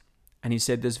Greece. And he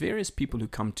said there's various people who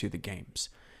come to the games.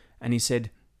 And he said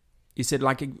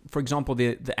like, for example,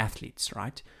 the athletes,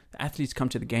 right? The athletes come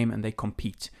to the game and they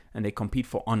compete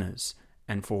for honors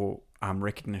and for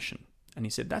recognition. And he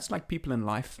said that's like people in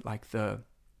life, like the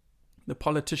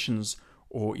politicians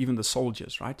or even the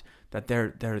soldiers, right? That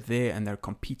they're there and they're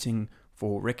competing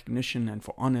for recognition and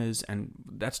for honors, and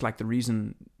that's like the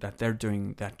reason that they're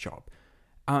doing that job.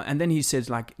 And then he says,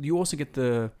 like, you also get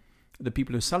the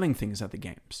people who are selling things at the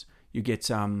games. You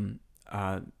get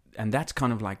that's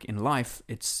kind of like in life,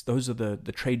 those are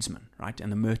the tradesmen, right?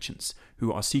 And the merchants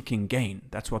who are seeking gain.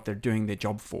 That's what they're doing their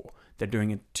job for. They're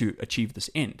doing it to achieve this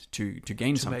end, to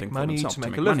gain something make for money, themselves, to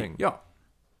make a living. Yeah.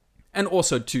 And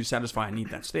also to satisfy a need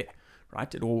that's there,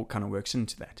 right? It all kind of works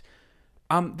into that.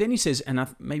 Then he says, and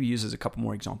maybe uses a couple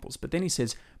more examples, but then he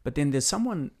says, but then there's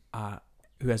someone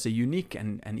who has a unique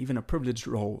and even a privileged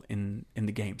role in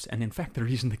the games. And in fact, the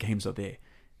reason the games are there,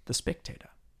 the spectator.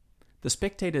 The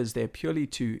spectator is there purely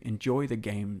to enjoy the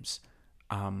games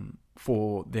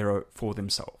for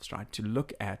themselves, right? To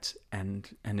look at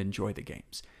and enjoy the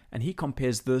games. And he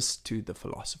compares this to the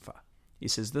philosopher. He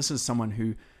says this is someone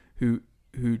who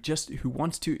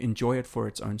wants to enjoy it for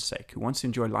its own sake, who wants to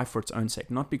enjoy life for its own sake,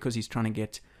 not because he's trying to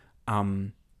get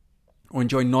or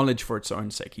enjoy knowledge for its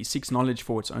own sake. He seeks knowledge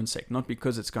for its own sake, not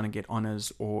because it's going to get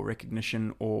honors or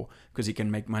recognition or because he can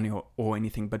make money or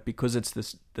anything, but because it's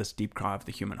this deep cry of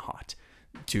the human heart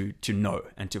to know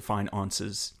and to find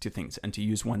answers to things and to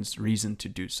use one's reason to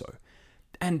do so.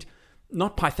 And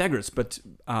not Pythagoras, but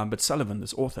Sullivan,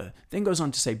 this author, then goes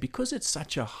on to say, because it's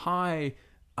such a high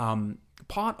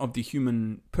part of the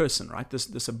human person, right?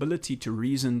 This ability to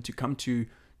reason, to come to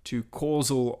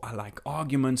causal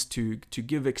arguments, to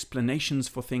give explanations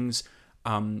for things,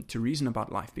 to reason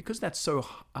about life, because that's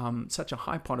such a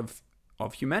high part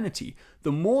of humanity.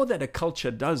 The more that a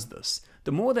culture does this,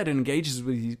 the more that it engages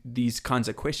with these kinds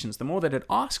of questions, the more that it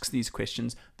asks these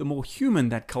questions, the more human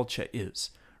that culture is,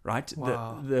 right?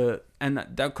 Wow. And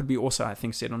that could be also, I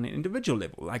think, said on an individual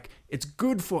level. Like, it's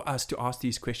good for us to ask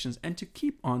these questions and to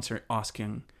keep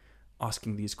asking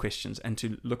these questions and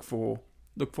to look for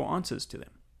answers to them.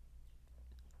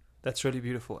 That's really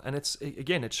beautiful. And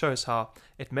it shows how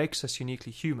it makes us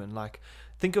uniquely human. Like,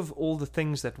 think of all the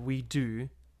things that we do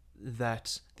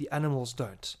that the animals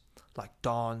don't, like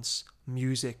dance,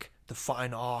 music, the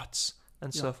fine arts,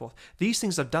 and so forth. These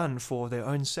things are done for their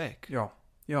own sake. Yeah.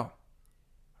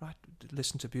 Right?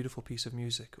 Listen to a beautiful piece of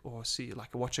music, or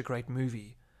watch a great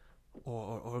movie,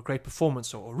 or a great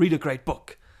performance, or read a great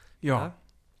book. Yeah.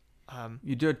 You know?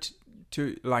 You do it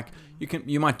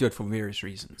you might do it for various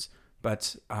reasons.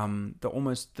 But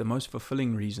the most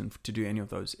fulfilling reason to do any of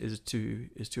those is to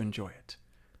enjoy it.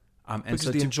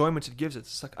 Because the enjoyment it gives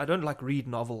it's like, I don't read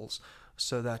novels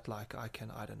so that I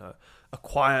can, I don't know,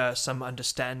 acquire some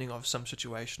understanding of some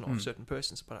situation or certain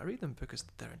persons, but I read them because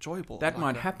they're enjoyable. That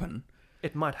might happen.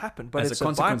 It might happen, but as it's a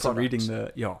consequence of reading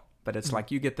byproduct. But it's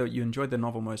like you enjoy the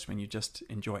novel most when you just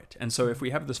enjoy it. And so if we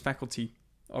have this faculty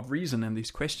of reason and these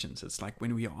questions, it's like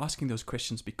when we are asking those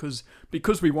questions because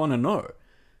we want to know.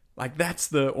 Like,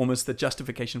 that's almost the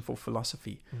justification for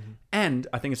philosophy. Mm-hmm. And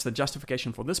I think it's the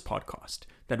justification for this podcast,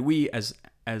 that we as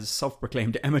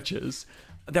self-proclaimed amateurs,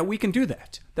 that we can do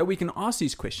that we can ask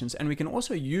these questions, and we can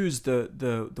also use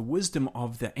the wisdom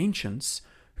of the ancients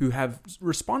who have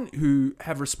responded,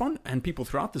 and people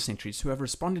throughout the centuries who have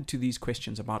responded to these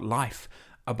questions about life,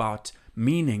 about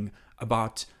meaning,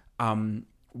 about I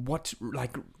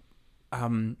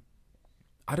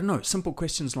don't know, simple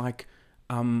questions like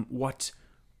what.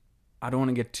 I don't want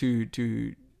to get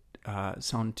too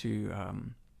sound too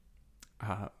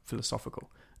philosophical.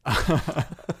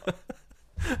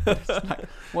 Like,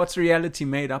 what's reality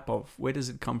made up of? Where does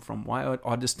it come from? Why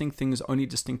are distinct things only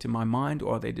distinct in my mind,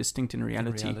 or are they distinct in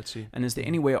reality? And is there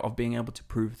any way of being able to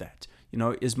prove that? You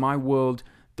know, is my world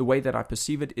the way that I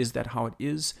perceive it? Is that how it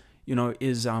is? You know,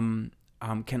 is can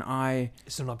I?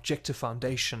 It's an objective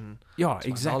foundation. Yeah, to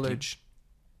exactly. Knowledge.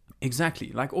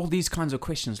 Exactly. Like, all these kinds of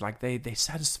questions, like they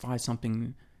satisfy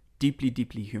something deeply,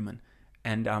 deeply human.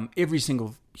 And every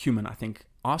single human, I think,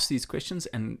 asks these questions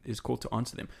and is called to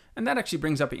answer them. And that actually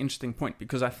brings up an interesting point,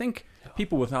 because I think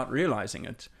people, without realizing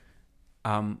it,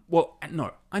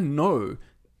 I know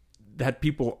that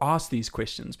people ask these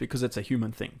questions because it's a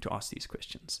human thing to ask these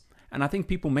questions. And I think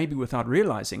people, maybe without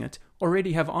realizing it,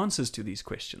 already have answers to these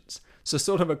questions. So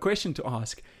sort of a question to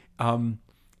ask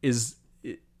is...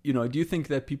 You know, do you think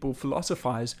that people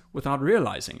philosophize without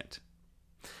realizing it?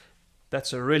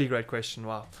 That's a really great question.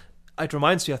 Wow. It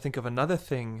reminds me, I think, of another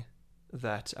thing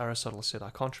that Aristotle said. I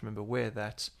can't remember where,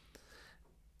 that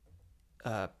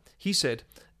he said,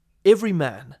 every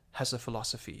man has a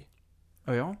philosophy.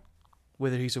 Oh, yeah?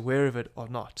 Whether he's aware of it or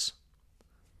not.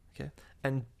 Okay.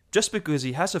 And just because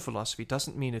he has a philosophy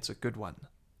doesn't mean it's a good one.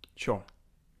 Sure.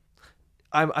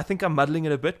 I think I'm muddling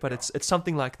it a bit, but it's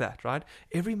something like that, right?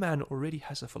 Every man already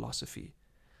has a philosophy,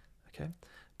 okay?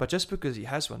 But just because he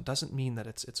has one doesn't mean that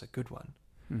it's a good one.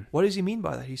 What does he mean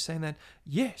by that? He's saying that,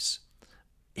 yes,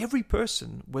 every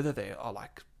person, whether they are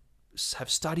have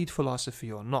studied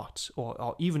philosophy or not, or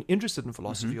are even interested in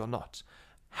philosophy or not,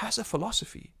 has a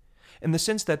philosophy, in the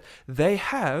sense that they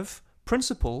have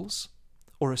principles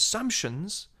or assumptions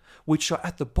which are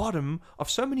at the bottom of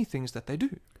so many things that they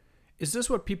do. Is this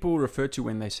what people refer to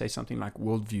when they say something like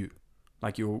worldview?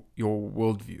 Like your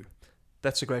worldview?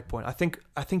 That's a great point. I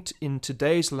think in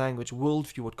today's language,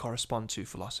 worldview would correspond to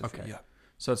philosophy. Okay. Yeah.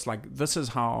 So it's like, this is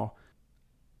how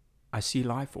I see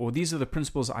life, or these are the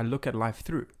principles I look at life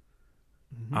through.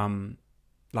 Mm-hmm.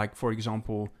 Like, for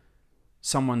example,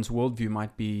 someone's worldview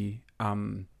might be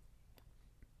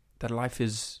that life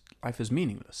is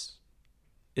meaningless.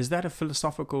 Is that a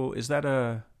philosophical? Is that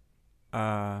a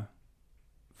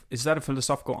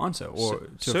philosophical answer, or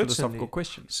to a philosophical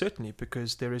question? Certainly,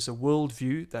 because there is a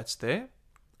worldview that's there,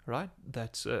 right?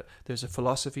 That's there's a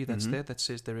philosophy that's Mhm. there that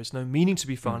says there is no meaning to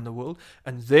be found in the world,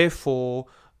 and therefore,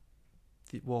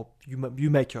 you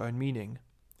make your own meaning,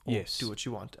 or Yes. do what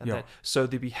you want. And Yeah. so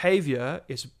the behavior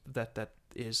is that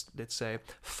is, let's say,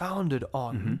 founded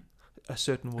on Mhm. a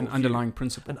certain An worldview.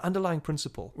 underlying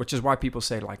principle, Which is why people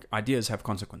say like ideas have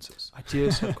consequences.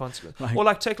 ideas have consequences. Like- Or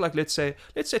let's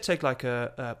say take like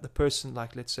a person,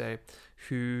 like, let's say,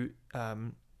 who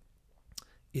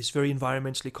is very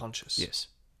environmentally conscious. Yes,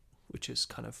 Which is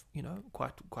kind of,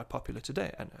 quite popular today,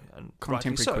 and rightly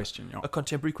contemporary so. question. Yeah. A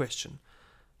contemporary question.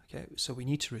 Okay, so we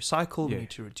need to recycle, we Yeah. need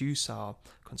to reduce our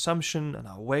consumption and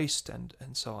our waste and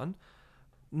so on.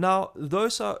 Now,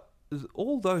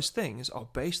 all those things are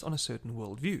based on a certain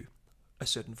worldview, a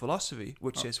certain philosophy,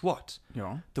 which says what?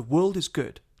 Yeah. The world is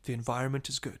good, the environment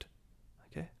is good,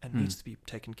 okay, and Hmm. needs to be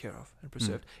taken care of and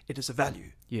preserved. It is a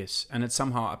value. Yes, and it's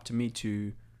somehow up to me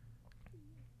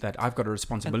that I've got a And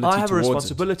responsibility. I have a towards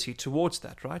responsibility towards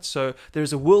that, right? So there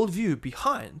is a worldview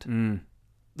behind it.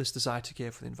 this desire to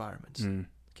care for the environment. Mm.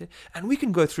 Okay, and we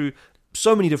can go through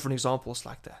so many different examples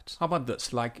like that. How about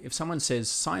this? Like, if someone says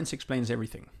science explains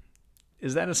everything,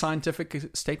 is that a scientific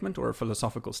statement or a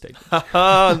philosophical statement?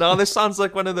 Now this sounds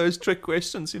like one of those trick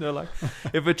questions, like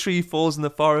if a tree falls in the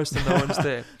forest and no one's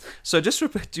there. So just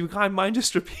repeat. Do you mind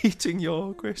just repeating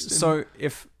your question? So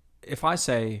if I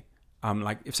say,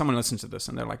 like, if someone listens to this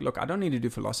and they're like, look, I don't need to do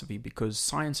philosophy because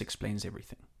science explains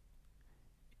everything.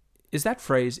 Is that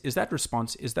phrase, is that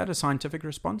response, is that a scientific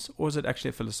response, or is it actually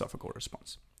a philosophical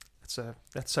response?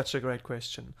 that's such a great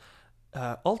question.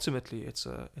 Ultimately, it's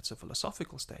a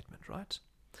philosophical statement, right?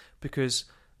 Because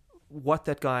what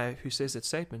that guy who says that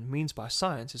statement means by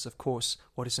science is, of course,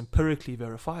 what is empirically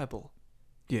verifiable,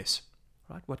 Yes.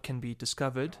 right? What can be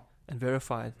discovered and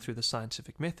verified through the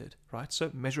scientific method, right? So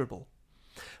measurable.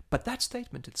 But that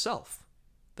statement itself,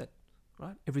 that,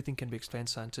 right, everything can be explained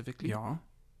scientifically, Yeah,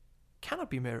 cannot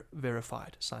be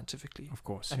verified scientifically. of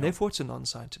course. And yeah. therefore, it's a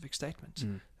non-scientific statement.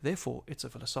 Mm. Therefore, it's a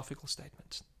philosophical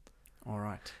statement. All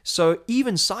right. So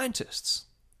even scientists,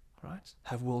 right,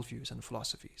 have worldviews and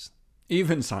philosophies.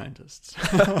 Even scientists.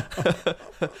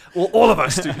 Well, all of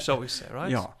us do, shall we say,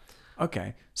 right? Yeah.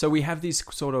 Okay. So we have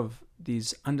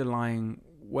these underlying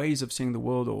ways of seeing the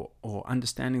world, or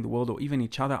understanding the world, or even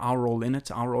each other, our role in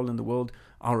it, our role in the world,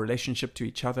 our relationship to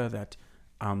each other, that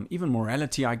even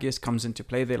morality, I guess, comes into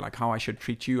play there, like how I should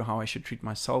treat you, how I should treat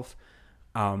myself,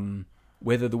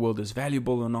 whether the world is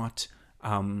valuable or not,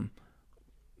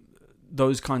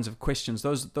 those kinds of questions.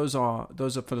 Those are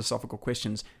philosophical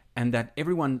questions, and that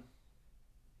everyone,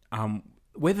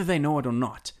 whether they know it or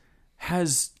not,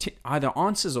 has either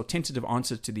answers or tentative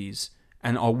answers to these,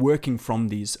 and are working from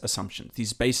these assumptions,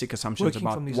 these basic assumptions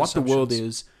about what the world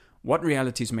is, what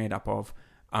reality is made up of,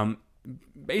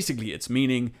 basically its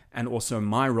meaning, and also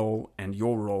my role and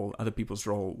your role, other people's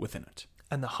role within it.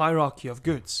 And the hierarchy of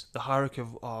goods, the hierarchy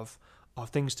of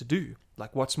things to do,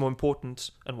 like what's more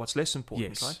important and what's less important,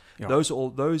 Yes. right? Yeah.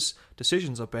 Those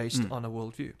decisions are based on a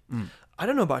worldview. I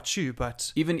don't know about you,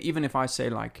 but Even if I say,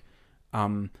 like,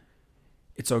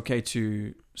 it's okay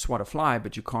to swat a fly,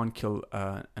 but you can't kill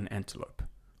an antelope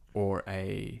or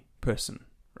a person,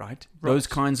 right? Those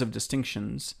kinds of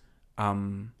distinctions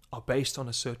are based on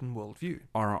a certain worldview.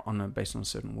 are based on a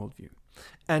certain worldview.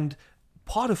 And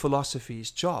part of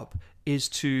philosophy's job is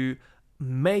to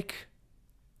make,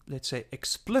 let's say,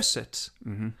 explicit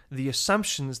the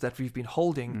assumptions that we've been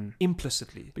holding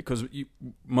implicitly. Because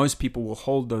most people will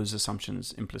hold those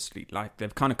assumptions implicitly, like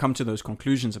they've kind of come to those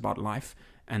conclusions about life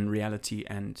and reality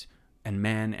and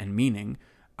man and meaning,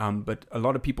 but a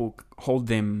lot of people hold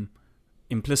them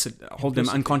them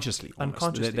unconsciously.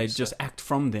 Unconsciously, They just act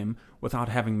from them without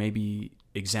having maybe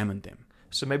examined them.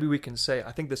 So maybe we can say,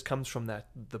 I think this comes from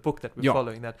the book that we're Yeah.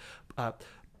 following, that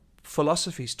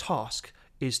philosophy's task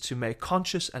is to make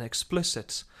conscious and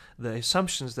explicit the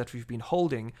assumptions that we've been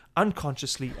holding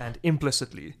unconsciously and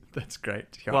implicitly. That's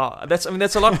great. Yeah. Wow, that's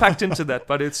a lot packed into that,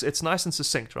 but it's nice and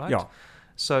succinct, right? Yeah.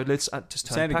 So let's just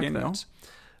Say it unpack again, that. no?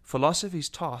 Philosophy's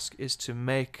task is to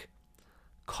make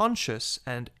conscious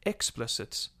and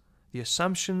explicit, the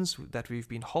assumptions that we've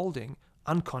been holding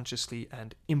unconsciously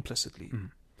and implicitly.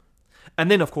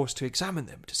 And then, of course, to examine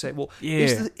them, to say, well,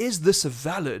 is this a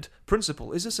valid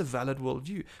principle? Is this a valid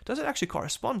worldview? Does it actually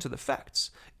correspond to the facts?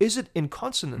 Is it in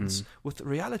consonance with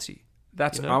reality?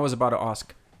 That's, I was about to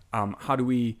ask, how do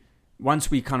we, once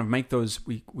we kind of make those,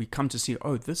 we come to see,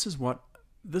 oh, this is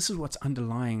what's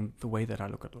underlying the way that I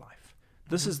look at life.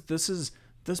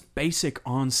 This basic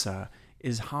answer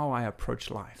is how I approach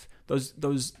life.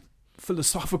 Those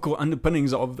philosophical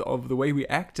underpinnings of the way we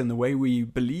act and the way we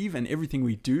believe and everything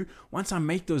we do, once I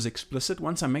make those explicit,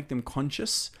 once I make them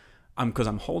conscious, because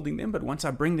I'm holding them, but once I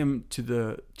bring them to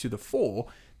the fore,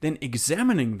 then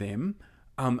examining them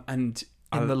and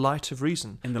in the light of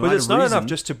reason. But it's not enough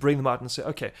just to bring them out and say,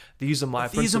 okay, these are my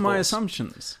principles. These are my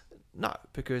assumptions. No,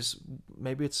 because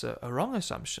maybe it's a wrong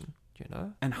assumption,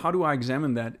 And how do I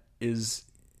examine that is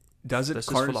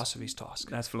philosophy's task.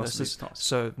 That's philosophy's task.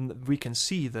 So we can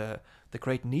see the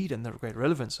great need and the great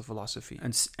relevance of philosophy.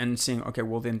 And seeing, okay,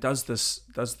 well then does this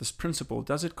principle,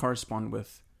 does it correspond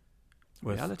with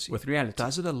reality? With reality?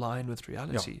 Does it align with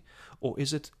reality? Or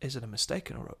is it a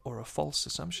mistaken or a false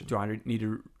assumption? Do I need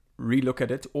to relook at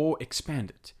it or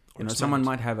expand it? Someone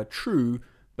might have a true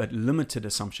but limited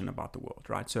assumption about the world,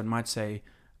 right? So it might say,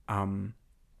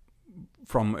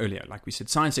 from earlier, like we said,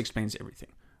 science explains everything.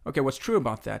 Okay, what's true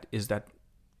about that is that,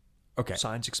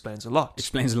 science explains a lot.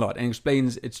 Explains a lot, and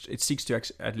it seeks to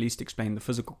at least explain the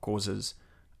physical causes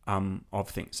of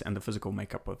things and the physical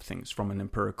makeup of things from an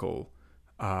empirical,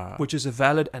 which is a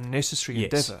valid and necessary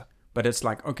endeavor. But it's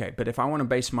like, okay, but if I want to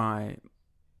base my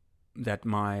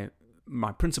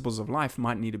principles of life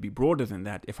might need to be broader than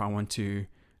that if I want to,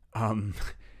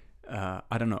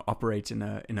 operate in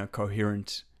a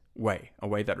coherent way, a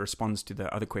way that responds to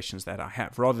the other questions that I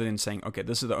have, rather than saying, okay,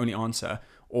 this is the only answer,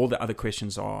 all the other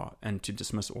questions are, and to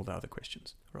dismiss all the other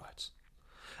questions. Right.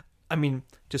 I mean,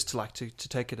 just to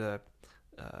take it to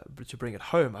bring it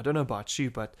home, I don't know about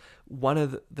you, but one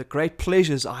of the great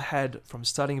pleasures I had from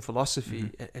studying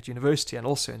philosophy at university and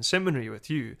also in seminary with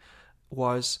you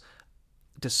was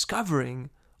discovering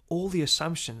all the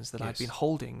assumptions that I'd been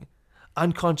holding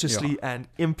unconsciously and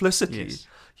implicitly,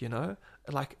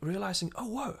 like realizing, oh,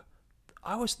 whoa,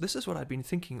 this is what I'd been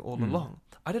thinking all along.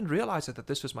 I didn't realize that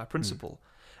this was my principle.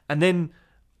 And then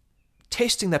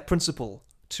testing that principle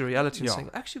to reality and saying,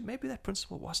 actually, maybe that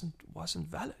principle wasn't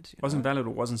valid. Wasn't valid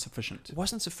or wasn't sufficient. It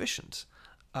wasn't sufficient.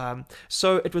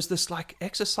 So it was this like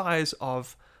exercise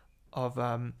of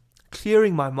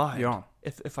clearing my mind,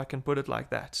 if I can put it like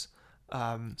that.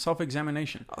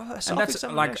 Self-examination. And that's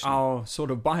like our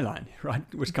sort of byline, right?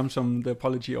 Which comes from the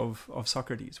apology of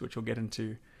Socrates, which we'll get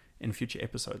into in future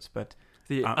episodes. But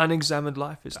the unexamined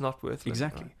life is not worth living.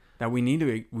 Exactly. Right? That we need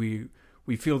to,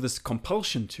 we feel this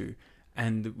compulsion to,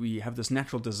 and we have this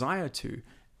natural desire to,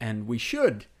 and we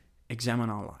should examine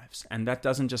our lives. And that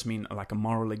doesn't just mean like a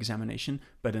moral examination,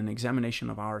 but an examination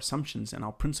of our assumptions and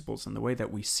our principles and the way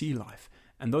that we see life.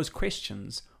 And those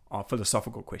questions are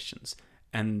philosophical questions.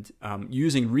 And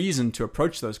using reason to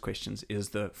approach those questions is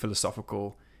the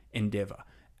philosophical endeavor.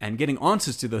 And getting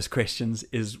answers to those questions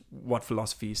is what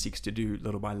philosophy seeks to do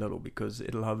little by little, because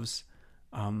it loves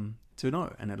to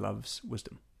know and it loves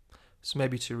wisdom. So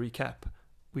maybe to recap,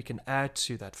 we can add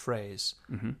to that phrase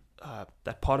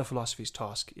that part of philosophy's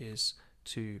task is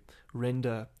to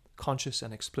render conscious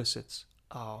and explicit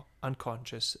our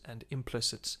unconscious and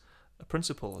implicit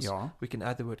principles. We can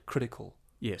add the word critical.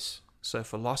 Yes. So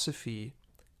philosophy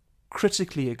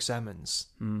critically examines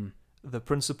the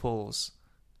principles,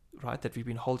 right, that we've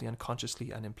been holding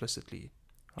unconsciously and implicitly.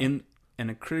 Right? And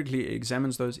it critically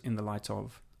examines those in the light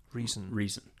of reason.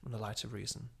 In the light of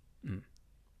reason.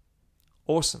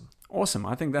 Awesome.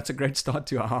 I think that's a great start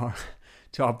to our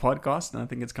podcast, and I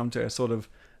think it's come to a sort of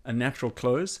a natural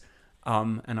close.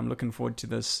 And I'm looking forward to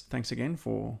this. Thanks again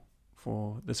for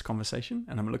this conversation,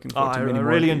 and I'm looking forward to many more.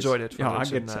 I really enjoyed it.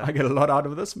 I get a lot out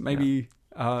of this. Maybe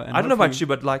I don't know about you,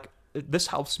 but like this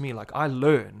helps me. Like I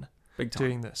learn big time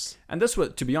doing this. And this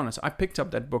was, to be honest, I picked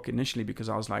up that book initially because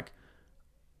I was like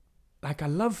I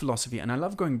love philosophy and I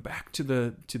love going back to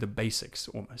the basics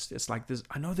almost. It's like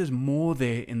I know there's more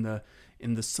there in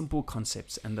the simple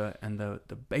concepts and the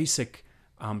basic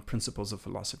principles of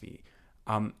philosophy.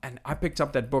 And I picked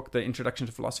up that book, The Introduction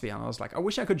to Philosophy, and I was like, I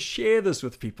wish I could share this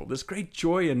with people. There's great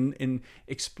joy in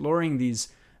exploring these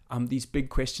big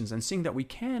questions and seeing that we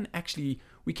can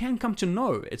come to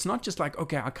know. It's not just like,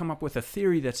 okay, I come up with a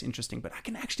theory that's interesting, but I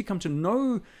can actually come to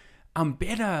know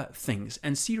better things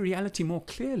and see reality more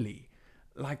clearly.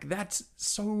 Like that's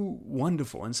so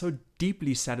wonderful and so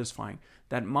deeply satisfying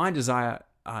that my desire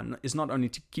is not only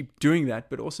to keep doing that,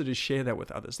 but also to share that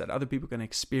with others, that other people can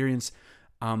experience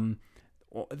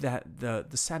that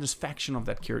the satisfaction of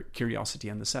that curiosity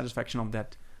and the satisfaction of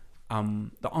that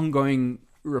the ongoing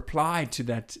reply to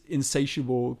that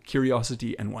insatiable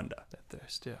curiosity and wonder. That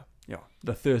thirst,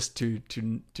 The thirst to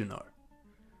know.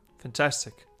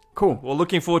 Fantastic. Cool. Well,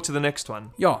 looking forward to the next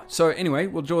one. Yeah. So anyway,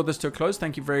 we'll draw this to a close.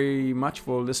 Thank you very much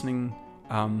for listening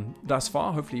thus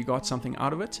far. Hopefully you got something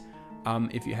out of it.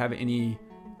 If you have any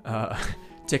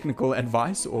technical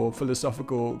advice or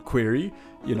philosophical query,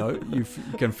 you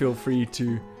can feel free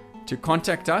to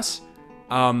contact us.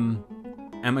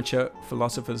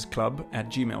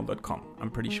 amateurphilosophersclub@gmail.com. I'm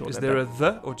pretty sure. Is there a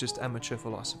the or just Amateur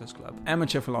Philosophers Club?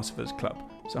 Amateur Philosophers Club.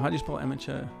 So how do you spell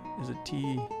amateur? Is it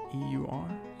T-E-U-R?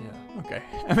 Yeah. Okay.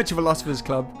 Amateur Philosophers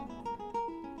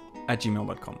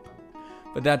Club@gmail.com.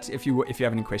 But that, if you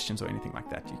have any questions or anything like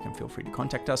that, you can feel free to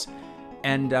contact us.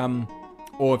 And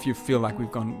or if you feel like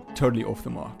we've gone totally off the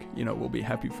mark, we'll be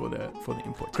happy for the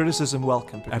input. Criticism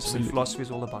welcome, because Absolutely. philosophy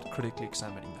is all about critically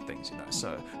examining the things,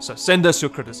 So send us your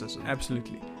criticism.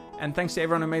 Absolutely. And thanks to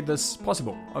everyone who made this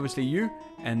possible. Obviously you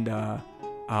and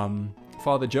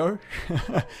Father Joe,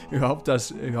 who helped us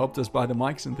buy the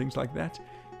mics and things like that.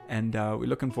 And we're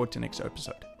looking forward to next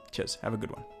episode. Cheers. Have a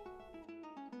good one.